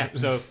go. Yeah,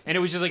 so, and it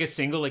was just like a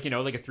single, like, you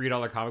know, like a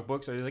 $3 comic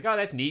book. So I was like, oh,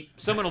 that's neat.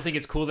 Someone will think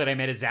it's cool that I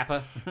met a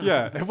Zappa.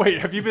 Yeah. Wait,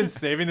 have you been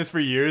saving this for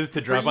years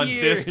to drop on this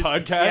years.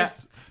 podcast? Yeah,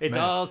 it's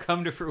Man. all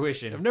come to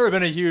fruition. I've never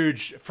been a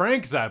huge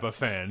Frank Zappa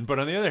fan, but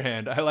on the other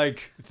hand, I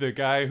like the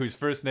guy whose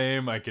first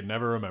name I could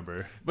never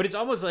remember. But it's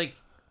almost like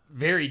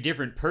very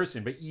different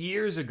person. But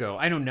years ago,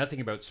 I know nothing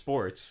about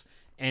sports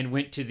and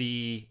went to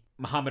the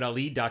Muhammad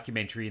Ali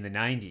documentary in the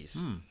 90s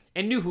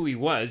and knew who he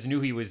was,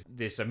 knew he was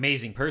this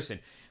amazing person.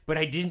 But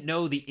I didn't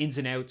know the ins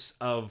and outs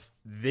of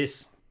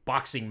this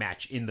boxing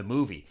match in the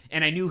movie.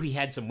 And I knew he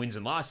had some wins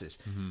and losses.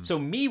 So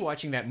me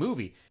watching that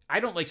movie, I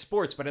don't like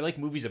sports, but I like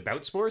movies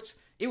about sports.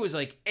 It was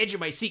like edge of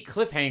my seat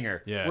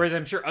cliffhanger. Yeah. Whereas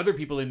I'm sure other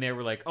people in there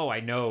were like, oh, I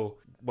know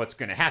what's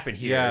going to happen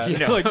here. Yeah, You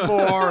know? like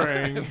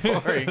boring.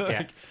 Boring, yeah.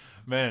 Like,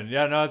 man,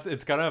 yeah, no,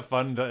 it's kind of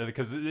fun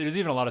because there's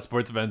even a lot of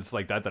sports events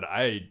like that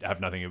I have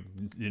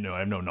nothing, I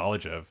have no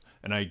knowledge of,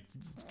 and I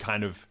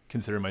kind of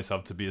consider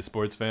myself to be a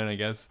sports fan, I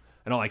guess.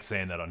 I don't like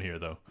saying that on here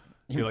though.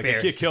 I feel like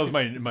it kills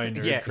my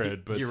nerd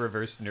cred, but your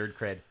reverse nerd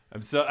cred.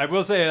 I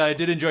will say I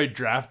did enjoy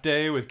Draft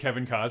Day with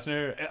Kevin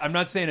Costner. I'm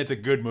not saying it's a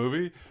good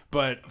movie,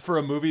 but for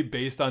a movie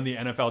based on the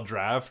NFL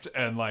draft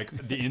and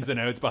like the ins and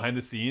outs behind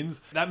the scenes,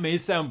 that may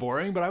sound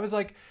boring, but I was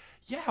like,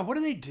 yeah, what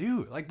do they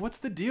do? Like, what's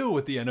the deal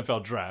with the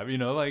NFL draft?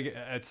 Like,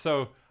 it's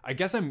so, I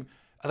guess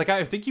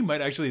I think you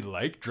might actually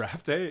like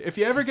Draft Day if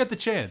you ever get the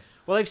chance.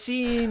 Well, I've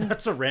seen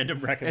That's a random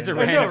it's a recommendation.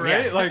 I know, random,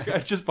 right? yeah. Like,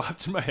 it just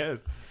popped in my head.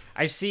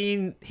 I've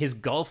seen his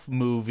golf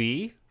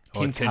movie,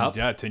 Tin Cup,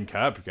 Yeah, Tin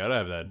Cup. You gotta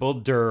have that. Bull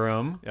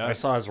Durham. Yeah. I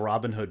saw his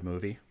Robin Hood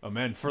movie. Oh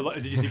man,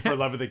 did you see For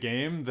Love of the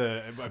Game?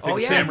 I think Oh,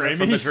 yeah. Sam Raimi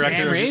From the Sam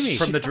director, Raimi.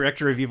 from the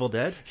director of Evil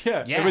Dead.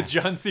 Yeah, Yeah. with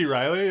John C.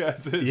 Reilly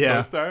as his Yeah.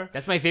 co-star.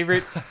 That's my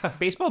favorite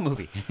baseball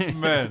movie.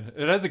 Man,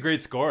 it has a great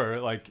score.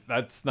 Like,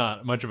 that's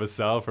not much of a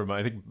sell for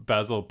I think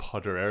Basil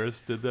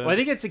Poderas did that. Well, I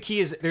think that's the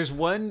key. Is there's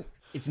one.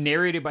 It's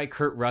narrated by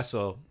Kurt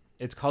Russell.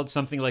 It's called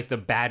something like The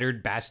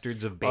Battered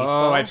Bastards of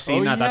Baseball. Oh, I've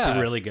seen that. yeah. That's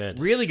really good.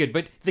 Really good.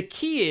 But the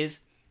key is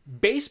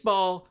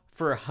baseball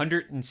for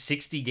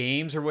 160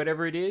 games or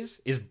whatever it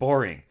is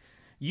boring.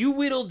 You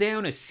whittle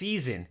down a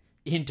season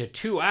into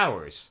 2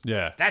 hours.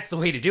 Yeah. That's the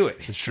way to do it.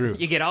 It's true.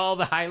 You get all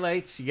the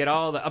highlights, you get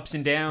all the ups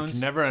and downs.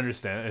 Never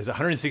understand. It's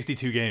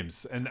 162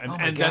 games, and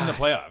my then the God.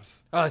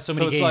 playoffs. Oh, so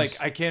many it's games.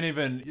 like I can't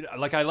even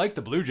like I like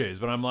the Blue Jays,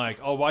 but I'm like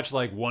I'll watch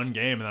like one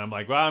game, and I'm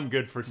like, well, I'm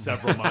good for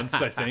several months.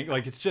 I think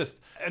like it's just,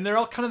 and they're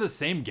all kind of the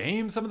same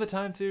game some of the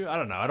time too. I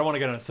don't know. I don't want to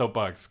get on a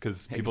soapbox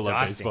because people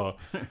Exhausting. love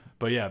baseball,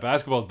 but yeah,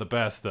 basketball's the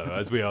best though,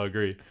 as we all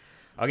agree.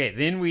 Okay,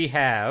 then we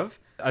have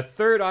a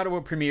third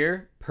Ottawa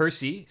premiere,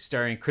 Percy,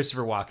 starring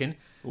Christopher Walken,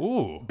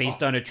 Ooh,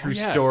 based on a true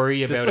yeah.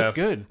 story This about looked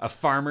good. a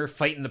farmer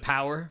fighting the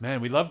power. Man,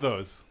 we love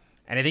those.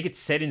 And I think it's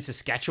set in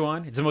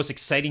Saskatchewan. It's the most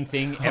exciting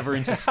thing ever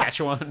in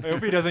Saskatchewan. I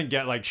hope he doesn't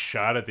get like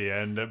shot at the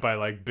end by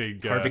like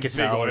big Harvey big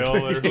Keitel or-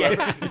 oil or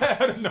whoever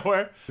out of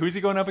nowhere. Who's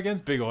he going up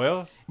against? Big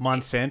Oil?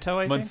 Monsanto,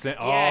 I think. Monsanto.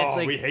 Yeah, it's Oh,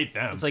 like- we hate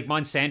them. It's like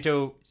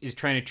Monsanto is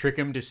trying to trick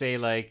him to say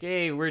like,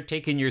 "Hey, we're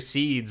taking your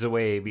seeds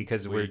away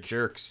because we're Weak.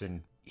 jerks."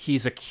 And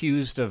He's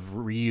accused of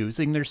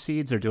reusing their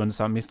seeds or doing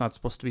something he's not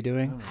supposed to be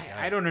doing.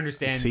 I don't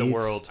understand the Seeds.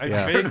 world. I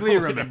Yeah. vaguely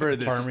remember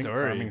this Farming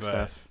story, but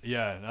stuff.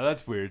 yeah, no,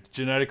 that's weird.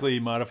 Genetically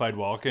modified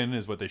Walken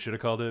is what they should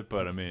have called it,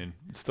 but I mean,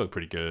 it's still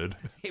pretty good.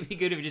 It'd be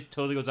good if it just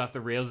totally goes off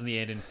the rails in the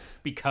end and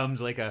becomes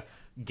like a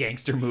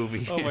gangster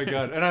movie. Oh my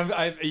god!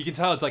 And you can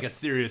tell it's like a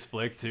serious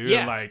flick too. Yeah.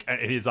 And like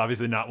it is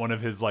obviously not one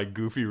of his like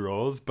goofy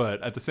roles,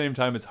 but at the same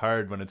time, it's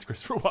hard when it's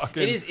Christopher Walken.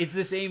 It is. It's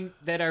the same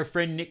that our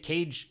friend Nick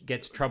Cage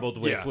gets troubled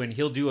with Yeah. when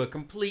he'll do a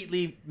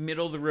completely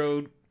middle of the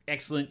road,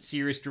 excellent,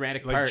 serious,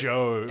 dramatic Like part.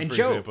 Joe, and for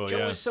Joe, example, Joe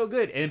yeah. is so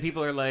good, and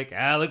people are like,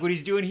 look what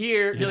he's doing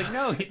here. You're like,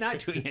 no, he's not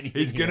doing anything.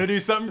 He's gonna here. do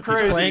something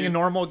crazy. He's playing a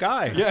normal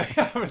guy. Yeah,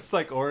 it's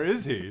like, or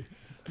is he?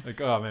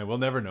 Like, oh man, we'll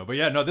never know. But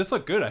yeah, no, this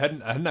looked good. I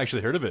hadn't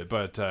actually heard of it,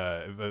 but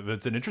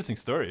it's an interesting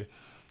story.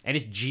 And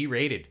it's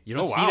G-rated. You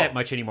don't Oh, see wow. that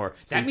much anymore.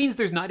 That means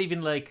there's not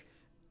even like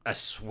a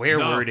swear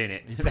No, word in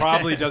it. He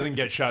probably doesn't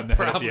get shot in the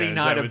head. at the Probably end,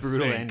 not I a would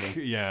brutal think.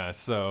 ending. Yeah,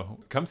 so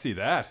come see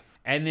that.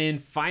 And then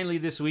finally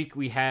this week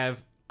we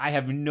have, I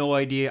have no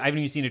idea. I haven't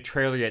even seen a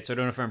trailer yet, so I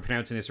don't know if I'm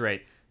pronouncing this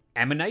right.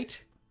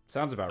 Ammonite?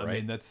 Sounds about I right.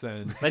 mean, that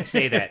sounds. Let's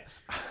say that.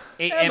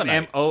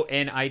 Ammonite.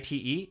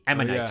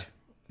 Ammonite.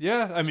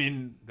 Yeah, I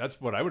mean,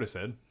 that's what I would have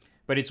said.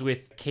 But it's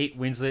with Kate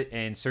Winslet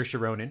and Saoirse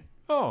Ronan.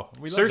 Oh,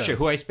 we love Saoirse, that.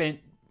 who I spent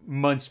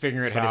months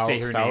figuring out how to say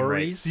her name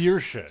right.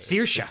 Saoirse.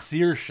 Saoirse.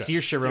 Saoirse.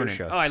 Saoirse Ronan.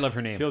 Saoirse. Oh, I love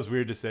her name. Feels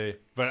weird to say,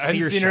 but I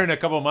hadn't seen Saoirse. her in a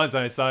couple of months,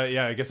 and I saw it.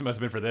 Yeah, I guess it must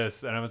have been for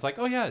this, and I was like,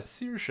 oh yeah,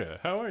 Saoirse,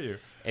 how are you?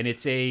 And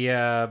it's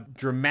a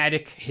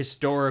dramatic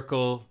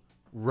historical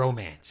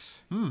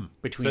romance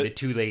between That- the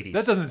two ladies.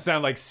 That doesn't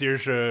sound like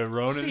Saoirse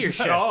Ronan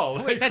Saoirse. at all.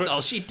 Wait, Like, that's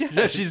all she does.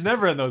 Yeah, she's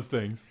never in those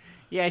things.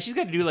 Yeah, she's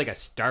got to do like a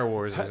Star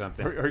Wars or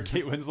something Or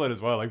Kate Winslet as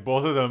well. Like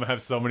both of them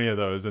have so many of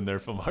those in their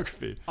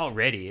filmography.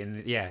 already.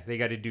 And yeah, they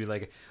got to do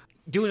like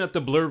doing up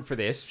the blurb for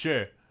this.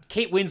 Sure.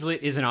 Kate Winslet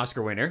is an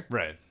Oscar winner.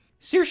 Right.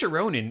 Saoirse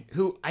Ronan,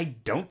 who I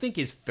don't think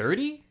is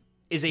 30,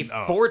 is a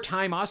No.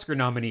 4-time Oscar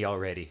nominee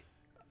already.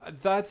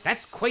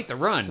 That's quite the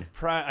run.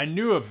 I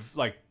knew of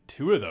like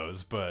 2 of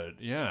those,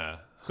 but yeah.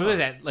 Who was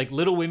that? Like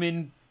Little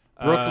Women,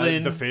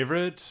 Brooklyn. The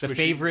Favorite. The Was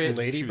she- Favorite.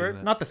 Lady She was in Bird?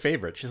 that. Not the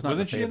favorite. She's not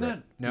Wasn't the she in favorite.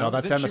 that? No,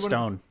 that's Isn't Emma she one of-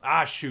 Stone.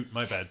 Ah, shoot,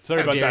 my bad.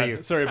 Sorry How about dare that.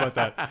 you. Sorry about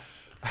that.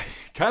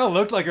 Kind of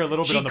looked like her a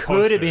little bit She on the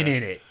could have poster. been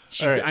in it.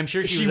 All right. I'm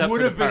sure she was up would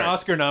for the have been part.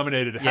 Oscar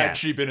nominated Yeah. had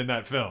she been in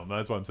that film.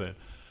 That's what I'm saying.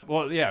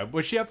 Well, yeah.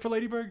 Was she up for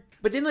Lady Bird?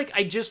 But then, like,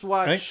 I just I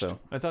watched think so.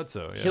 I thought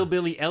so. Yeah.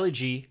 Hillbilly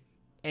Elegy,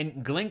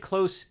 and Glenn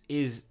Close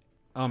is,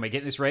 oh, am I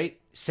getting this right?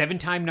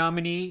 7-time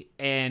nominee,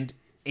 and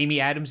Amy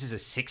Adams is a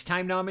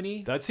 6-time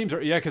nominee. That seems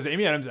yeah, because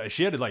Amy Adams,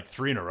 she had like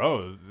 3 in a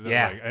row.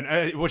 Yeah. Like,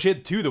 and well, she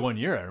had 2 the one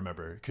year I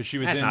remember because she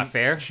was That's in. not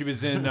fair. She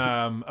was in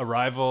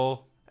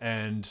Arrival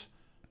and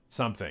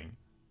something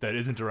that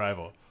isn't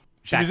Arrival.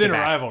 She Back was to in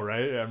back. Arrival,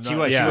 right? I'm She not-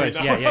 was, yeah. she was,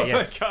 yeah, yeah, Oh yeah.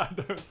 my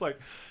god, I was like,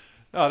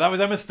 oh, that was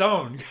Emma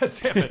Stone. God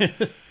damn it.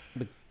 God,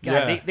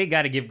 Yeah. they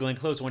got to give Glenn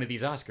Close one of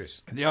these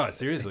Oscars. Yeah,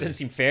 seriously. Doesn't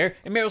seem fair.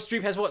 And Meryl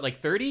Streep has what, like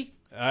 30?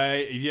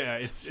 Yeah,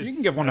 it's. You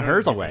can give one of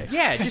hers away.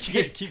 Yeah, I just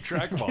can't keep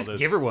track of all just this.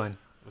 give her one.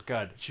 Oh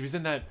god, she was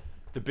in that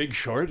The Big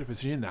Short.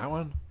 Was she in that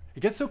one? It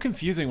gets so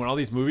confusing when all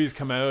these movies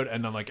come out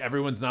and then like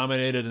everyone's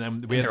nominated and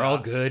then They're all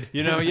good.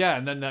 You know, yeah,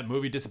 and then that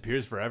movie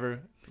disappears forever.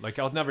 Like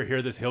I'll never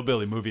hear this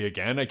hillbilly movie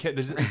again. I can't.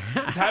 It's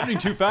happening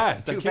too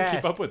fast. I Too can't fast.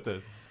 keep up with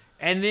this.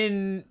 And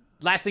then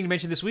last thing to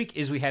mention this week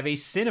is we have a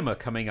cinema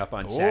coming up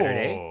on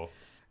Saturday. Oh.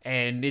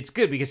 And it's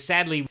good because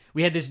sadly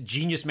we had this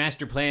genius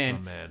master plan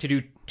Oh, man. to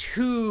do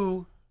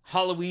 2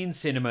 Halloween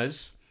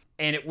cinemas,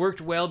 and it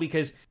worked well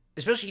because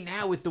especially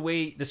now with the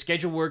way the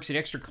schedule works and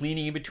extra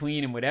cleaning in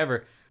between and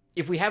whatever,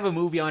 if we have a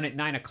movie on at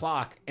 9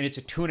 o'clock and it's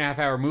a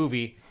 2.5-hour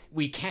movie,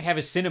 we can't have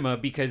a cinema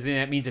because then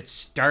that means it's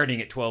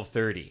starting at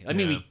 12:30. I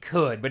mean, Yeah. we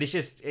could, but it's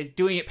just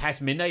doing it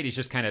past midnight is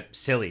just kind of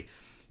silly.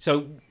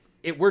 So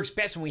it works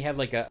best when we have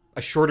like a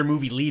shorter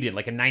movie lead-in,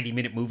 like a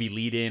 90-minute movie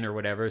lead-in or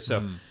whatever.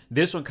 So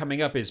this one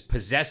coming up is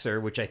Possessor,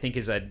 which I think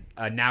is an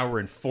hour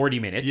and 40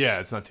 minutes. Yeah,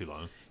 it's not too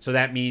long. So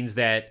that means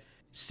that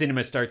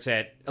cinema starts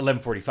at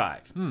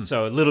 11:45.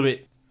 So a little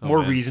bit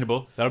more man.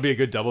 reasonable. That'll be a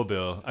good double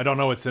bill. I don't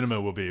know what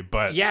cinema will be,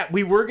 but Yeah,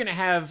 we were going to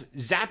have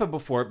Zappa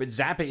before, but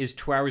Zappa is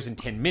 2 hours and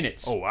 10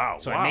 minutes. Oh, wow.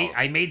 So Wow.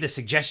 I made the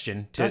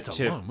suggestion That's a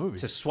to long movie.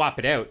 to swap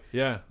it out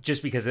yeah,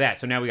 just because of that.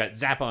 So now we got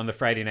Zappa on the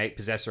Friday night,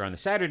 Possessor on the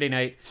Saturday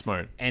night.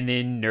 smart. And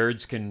then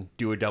nerds can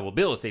do a double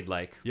bill if they'd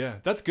like. Yeah,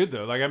 that's good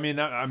though. Like, I mean,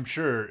 I'm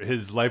sure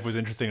his life was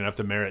interesting enough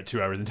to merit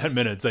 2 hours and 10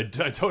 minutes. I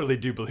totally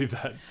do believe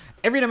that.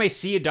 Every time I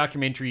see a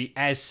documentary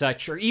as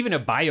such, or even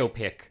a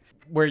biopic,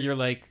 where you're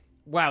like,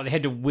 wow, they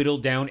had to whittle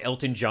down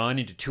Elton John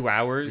into 2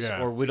 hours, Yeah.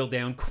 or whittle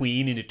down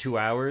Queen into 2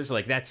 hours.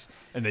 Like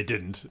And they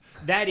didn't.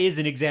 that is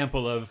an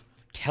example of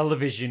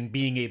television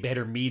being a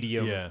better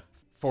medium Yeah.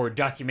 for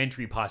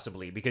documentary,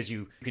 possibly, because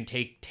you can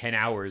take 10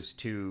 hours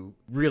to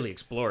really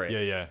explore it.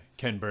 Yeah.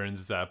 Ken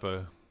Burns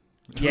Zappa.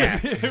 Yeah.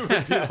 It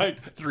would be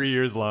like 3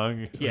 years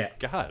long. Yeah.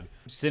 God.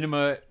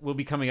 Cinema will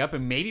be coming up,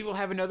 and maybe we'll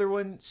have another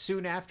one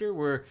soon after,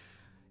 where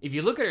if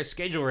you look at our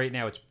schedule right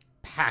now, it's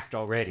packed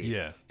already.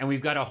 Yeah. And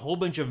we've got a whole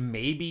bunch of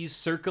maybes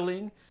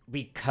circling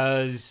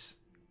because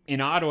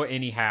in Ottawa,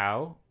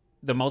 anyhow,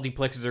 the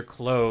multiplexes are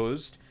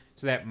closed.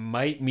 So that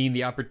might mean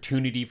the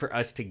opportunity for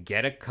us to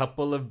get a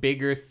couple of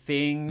bigger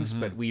things,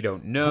 but we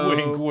don't know.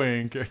 Wink,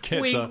 wink. I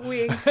can't Wink, tell.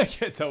 wink. I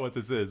can't tell what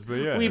this is, but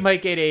yeah. We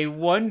might get a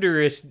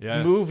wondrous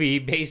Yeah. movie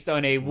based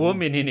on a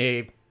woman in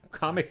a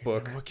comic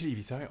book. What could he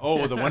be talking?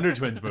 Oh, the Wonder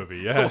Twins movie.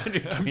 Yeah,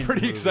 Wonder I'm Twins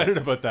pretty movie. excited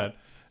about that.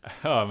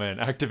 Oh man,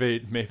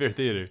 activate Mayfair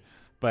Theater.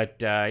 But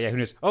yeah, who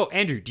knows? Oh,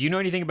 Andrew, do you know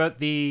anything about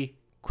the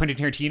Quentin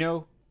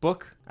Tarantino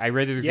book? I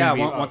read that there's Yeah,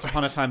 going to be. Once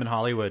Upon a Time in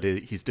Hollywood,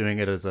 he's doing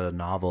it as a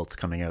novel. It's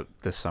coming out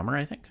this summer,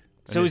 I think.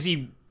 So is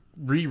he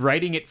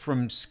rewriting it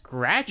from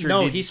scratch? Or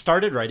No, did- he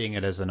started writing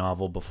it as a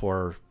novel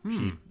before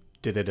he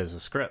did it as a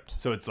script.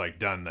 So it's like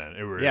done then.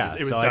 It was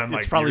So done. it's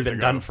like probably years been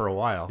ago. done for a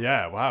while.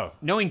 Yeah. Wow.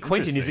 Knowing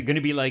Quentin, is it Interesting. going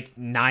to be like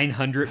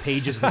 900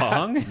 pages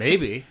long?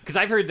 Maybe. Because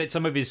I've heard that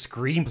some of his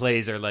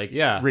screenplays are like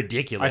Yeah.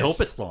 ridiculous. I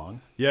hope it's long.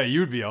 Yeah,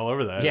 you would be all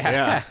over that. Yeah.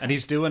 Yeah, and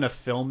he's doing a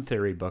film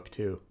theory book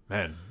too.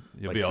 Man,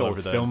 you'll Like be all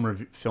over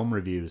that. film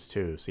reviews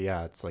too. So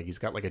yeah, it's like he's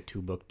got like a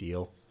 2-book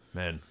deal.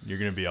 Man, you're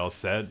gonna be all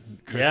set.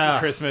 Yeah.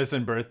 Christmas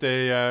and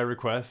birthday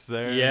requests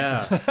there.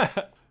 Yeah,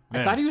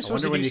 I thought he was I supposed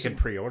wonder to when do you some can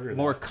pre-order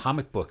more that.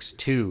 comic books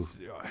too.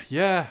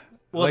 Yeah.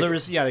 Well, Like- he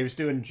was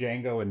doing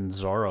Django and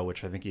Zorro,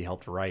 which I think he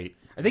helped write.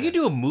 Are they going to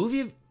do a movie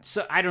of?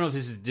 So I don't know if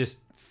this is just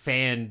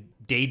fan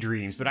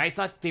daydreams, but I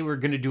thought they were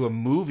going to do a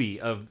movie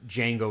of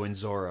Django and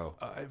Zorro.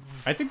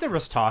 I think there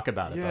was talk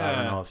about it, but I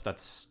don't Yeah. know if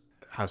that's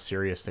how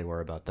serious they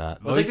were about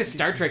that. Well, it's like the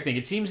Star Trek thing.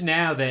 It seems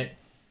now that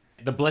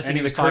the blessing and he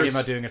and was the talking curse.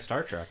 about doing a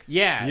Star Trek.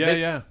 Yeah, Yeah,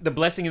 yeah. The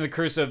blessing and the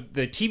curse of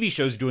the TV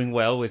show's doing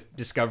well with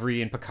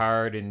Discovery and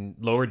Picard, and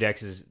Lower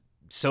Decks is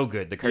so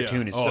good. The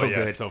cartoon is oh, so yeah,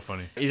 good. it's so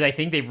funny. Is I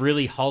think they've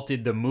really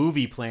halted the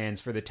movie plans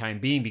for the time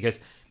being because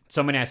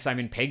someone asked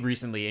Simon Pegg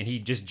recently, and he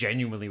just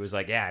genuinely was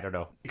like, "Yeah, I don't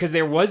know," because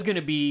there was going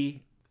to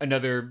be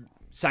another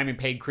Simon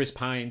Pegg, Chris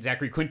Pine,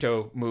 Zachary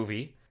Quinto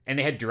movie. And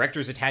they had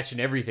directors attached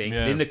and everything.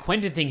 Yeah. Then the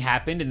Quentin thing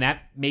happened, and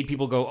that made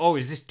people go, "Oh,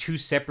 is this 2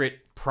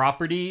 separate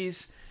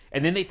properties?"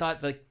 And then they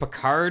thought like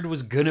Picard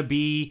was gonna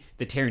be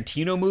the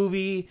Tarantino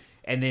movie,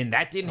 and then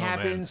that didn't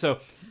happen. man. So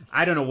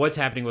I don't know what's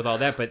happening with all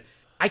that, but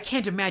I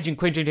can't imagine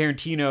Quentin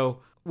Tarantino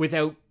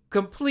without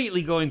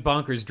completely going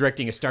bonkers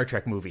directing a Star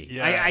Trek movie.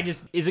 Yeah. I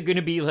just, is it going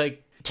to be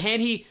like, can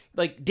he,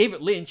 like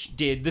David Lynch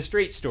did The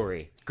Straight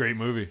Story? Great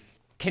movie.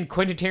 Can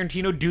Quentin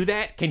Tarantino do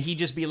that? Can he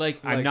just be like,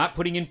 I'm not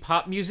putting in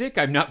pop music,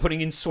 I'm not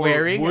putting in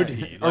swearing? Or would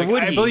he? Or Like,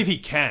 would I he? believe he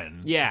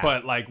can. Yeah.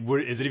 But like,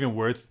 is it even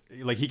worth?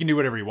 Like, he can do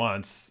whatever he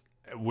wants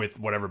with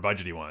whatever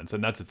budget he wants,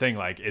 and that's the thing.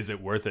 Like, is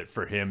it worth it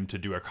for him to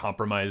do a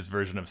compromised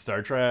version of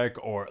Star Trek,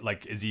 or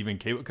like, is he even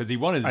capable? Because he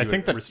wanted to I do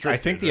think it that restricted.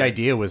 I think the right?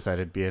 idea was that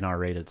it'd be an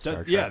R-rated Star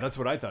Trek. Yeah, that's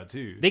what I thought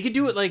too. They could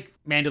do it like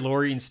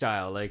Mandalorian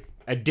style, like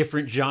a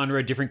different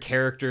genre, different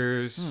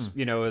characters.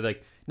 You know,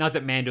 like not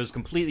that Mando's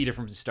completely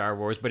different from Star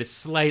Wars, but it's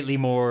slightly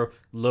more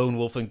lone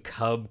wolf and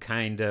cub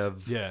kind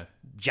of Yeah.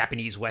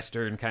 Japanese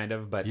Western kind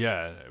of. But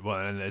Yeah, well,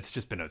 and it's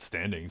just been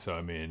outstanding. So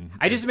I mean,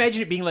 I just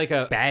imagine it being like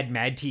a bad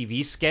Mad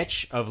TV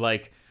sketch of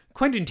like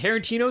Quentin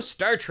Tarantino's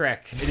Star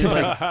Trek, and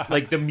then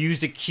like the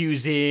music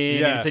cues in,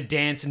 Yeah. and it's a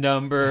dance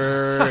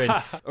number, and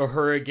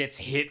Uhura gets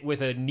hit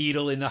with a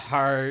needle in the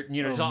heart.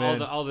 You know, there's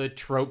man. all the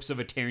tropes of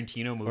a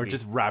Tarantino movie. or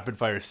just rapid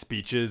fire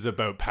speeches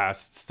about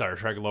past Star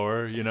Trek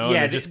lore, you know?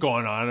 Yeah, Yeah, just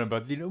going on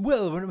about,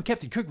 well, when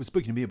Captain Kirk was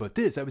speaking to me about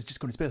this, I was just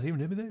going to spell him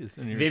and this.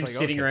 And you're them just like,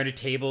 sitting okay. around a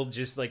table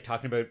just like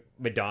talking about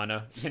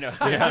Madonna. You know,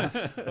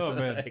 Oh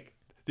man, Like,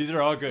 these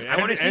are all good. I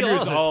wanna see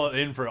Andrew's all of it.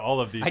 all in for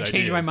all of these. I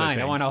changed my ideas, mind.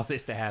 I think. want all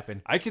this to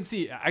happen. I can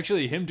see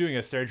actually him doing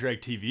a Star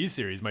Trek TV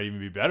series might even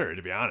be better,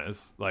 to be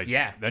honest. Like,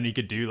 Yeah. then he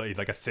could do like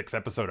a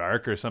 6-episode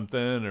arc or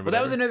something. Or Well,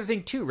 that was another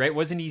thing too, right?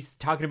 Wasn't he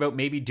talking about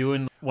maybe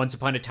doing Once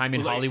Upon a Time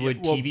in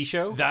Hollywood TV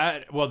show?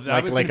 That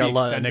like was like gonna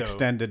be an extendo.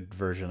 extended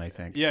version, I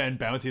think. Yeah, in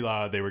Bounty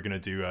Law they were gonna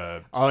do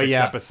a Oh, 6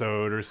 yeah.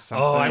 episode or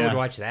something. Oh, I Yeah. would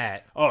watch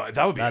that. Oh,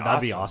 that would be awesome.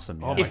 That'd be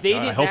awesome. Oh Yeah. my If they God.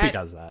 did I hope he that-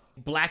 does that.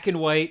 Black and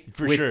white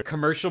For with sure.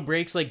 commercial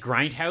breaks like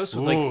Grindhouse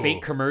with like Ooh.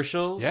 fake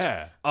commercials.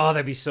 Yeah. Oh,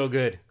 that'd be so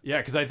good. Yeah,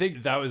 because I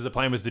think that was the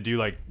plan, was to do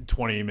like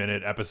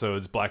 20-minute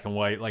episodes, black and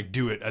white, like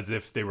do it as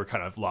if they were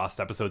kind of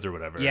lost episodes or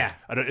whatever. Yeah.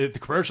 The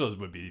commercials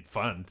would be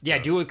fun. Yeah,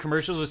 so. do it with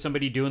commercials with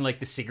somebody doing like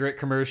the cigarette Oh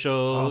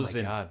commercials. my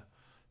and god,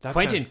 That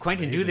Quentin, sounds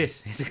do amazing.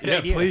 this. It's a good Yeah,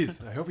 idea.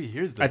 please. I hope he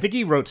hears this. I think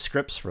he wrote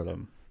scripts for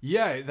them.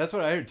 Yeah, that's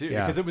what I heard too.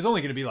 Yeah. Because it was only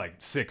going to be like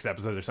 6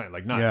 episodes or something,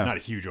 like not Yeah. not a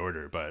huge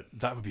order, but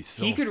that would be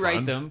so. He could fun.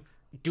 write them,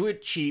 do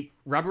it cheap.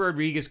 Robert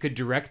Rodriguez could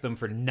direct them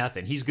for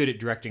nothing. He's good at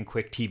directing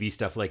quick TV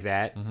stuff like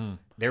that. Mm-hmm.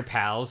 They're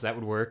pals. That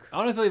would work.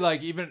 Honestly,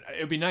 like, even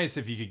it'd be nice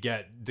if you could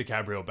get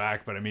DiCaprio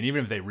back, but I mean,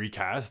 even if they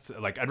recast,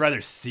 like, I'd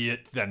rather see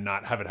it than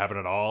not have it happen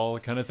at all,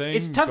 kind of thing.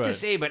 It's tough to but-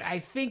 say, but I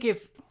think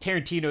if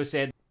Tarantino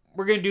said,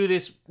 we're going to do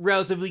this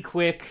relatively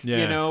quick, Yeah.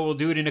 you know, we'll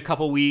do it in a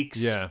couple weeks.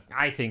 Yeah.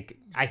 I think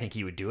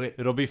he would do it.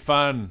 It'll be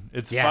fun.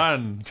 It's Yeah.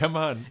 fun. Come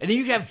on. And then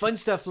you could have fun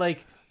stuff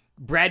like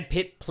Brad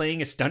Pitt playing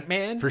a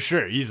stuntman. For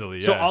sure, easily.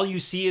 Yeah. So all you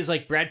see is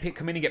like Brad Pitt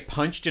come in and get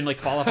punched and like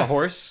fall off a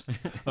horse.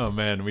 Oh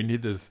man, we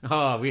need this.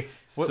 Oh,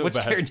 So what's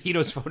bad.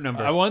 Tarantino's phone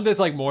number? I want this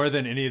like more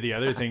than any of the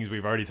other things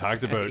we've already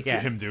talked about Yeah.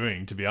 for him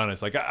doing, to be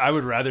honest. Like, I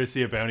would rather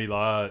see a Bounty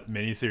Law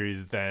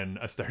miniseries than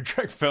a Star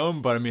Trek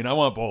film, but I mean, I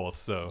want both,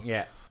 so.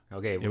 Yeah.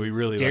 Okay. Yeah, we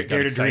really dare, like, got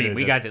dare to excited dream.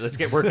 We got this. Let's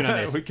get working on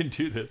this. We can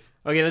do this.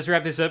 Okay, let's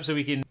wrap this up so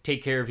we can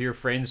take care of your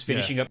friends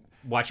finishing up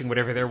watching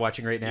whatever they're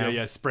watching right now.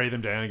 Yeah, spray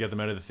them down and get them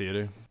out of the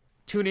theater.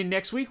 Tune in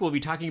next week. We'll be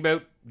talking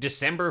about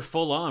December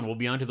full on. We'll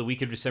be on to the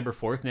week of December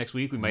 4th next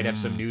week. We might have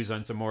some news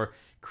on some more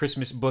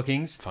Christmas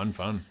bookings.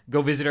 Fun.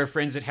 Go visit our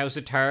friends at House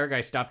of Targ.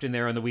 I stopped in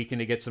there on the weekend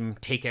to get some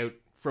takeout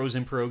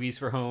frozen pierogies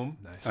for home.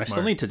 Nice. I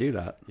still need to do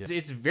that.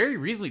 It's very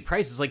reasonably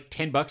priced. It's like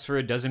 $10 for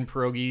a dozen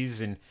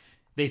pierogies, and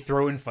they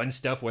throw in fun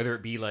stuff, whether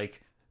it be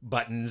like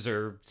buttons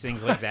or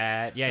things like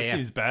that. Yeah, That yeah.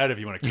 seems bad if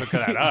you want to cook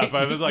that up.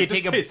 I was You like, this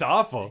take a- tastes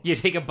awful. You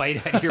take a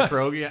bite out of your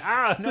pierogi.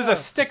 Ah, There's no. a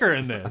sticker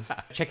in this.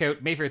 Check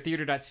out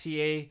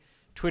mayfairtheater.ca,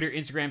 Twitter,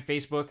 Instagram,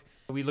 Facebook.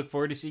 We look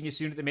forward to seeing you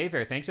soon at the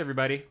Mayfair. Thanks,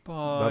 everybody.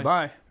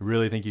 Bye-bye. I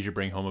really think you should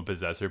bring home a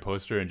Possessor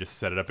poster and just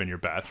set it up in your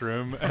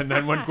bathroom. And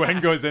then when Gwen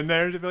goes in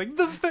there, to be like,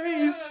 the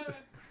face.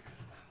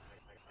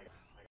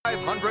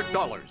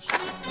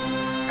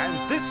 $500.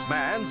 And this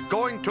man's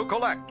going to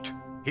collect.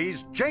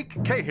 He's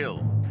Jake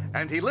Cahill,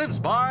 and he lives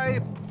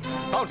by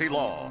Bounty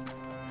Law.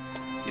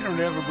 You don't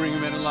ever bring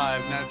him in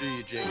alive, now do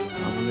you, Jake?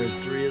 When there's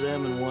 3 of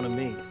them and 1 of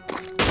me.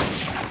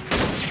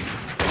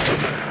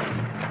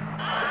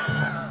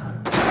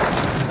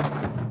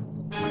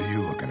 What are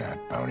you looking at,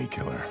 bounty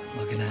killer?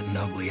 Looking at an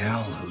ugly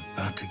owl who's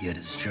about to get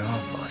his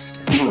jaw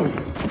busted.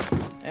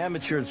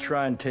 Amateurs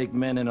try and take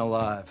men in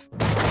alive.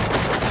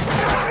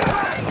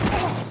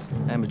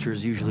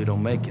 Amateurs usually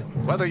don't make it.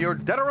 Whether you're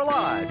dead or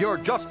alive, you're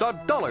just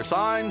a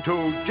 $sign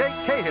to Jake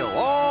Cahill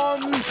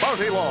on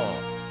Bounty Law.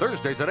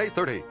 Thursdays at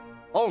 8:30,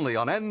 only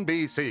on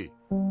NBC.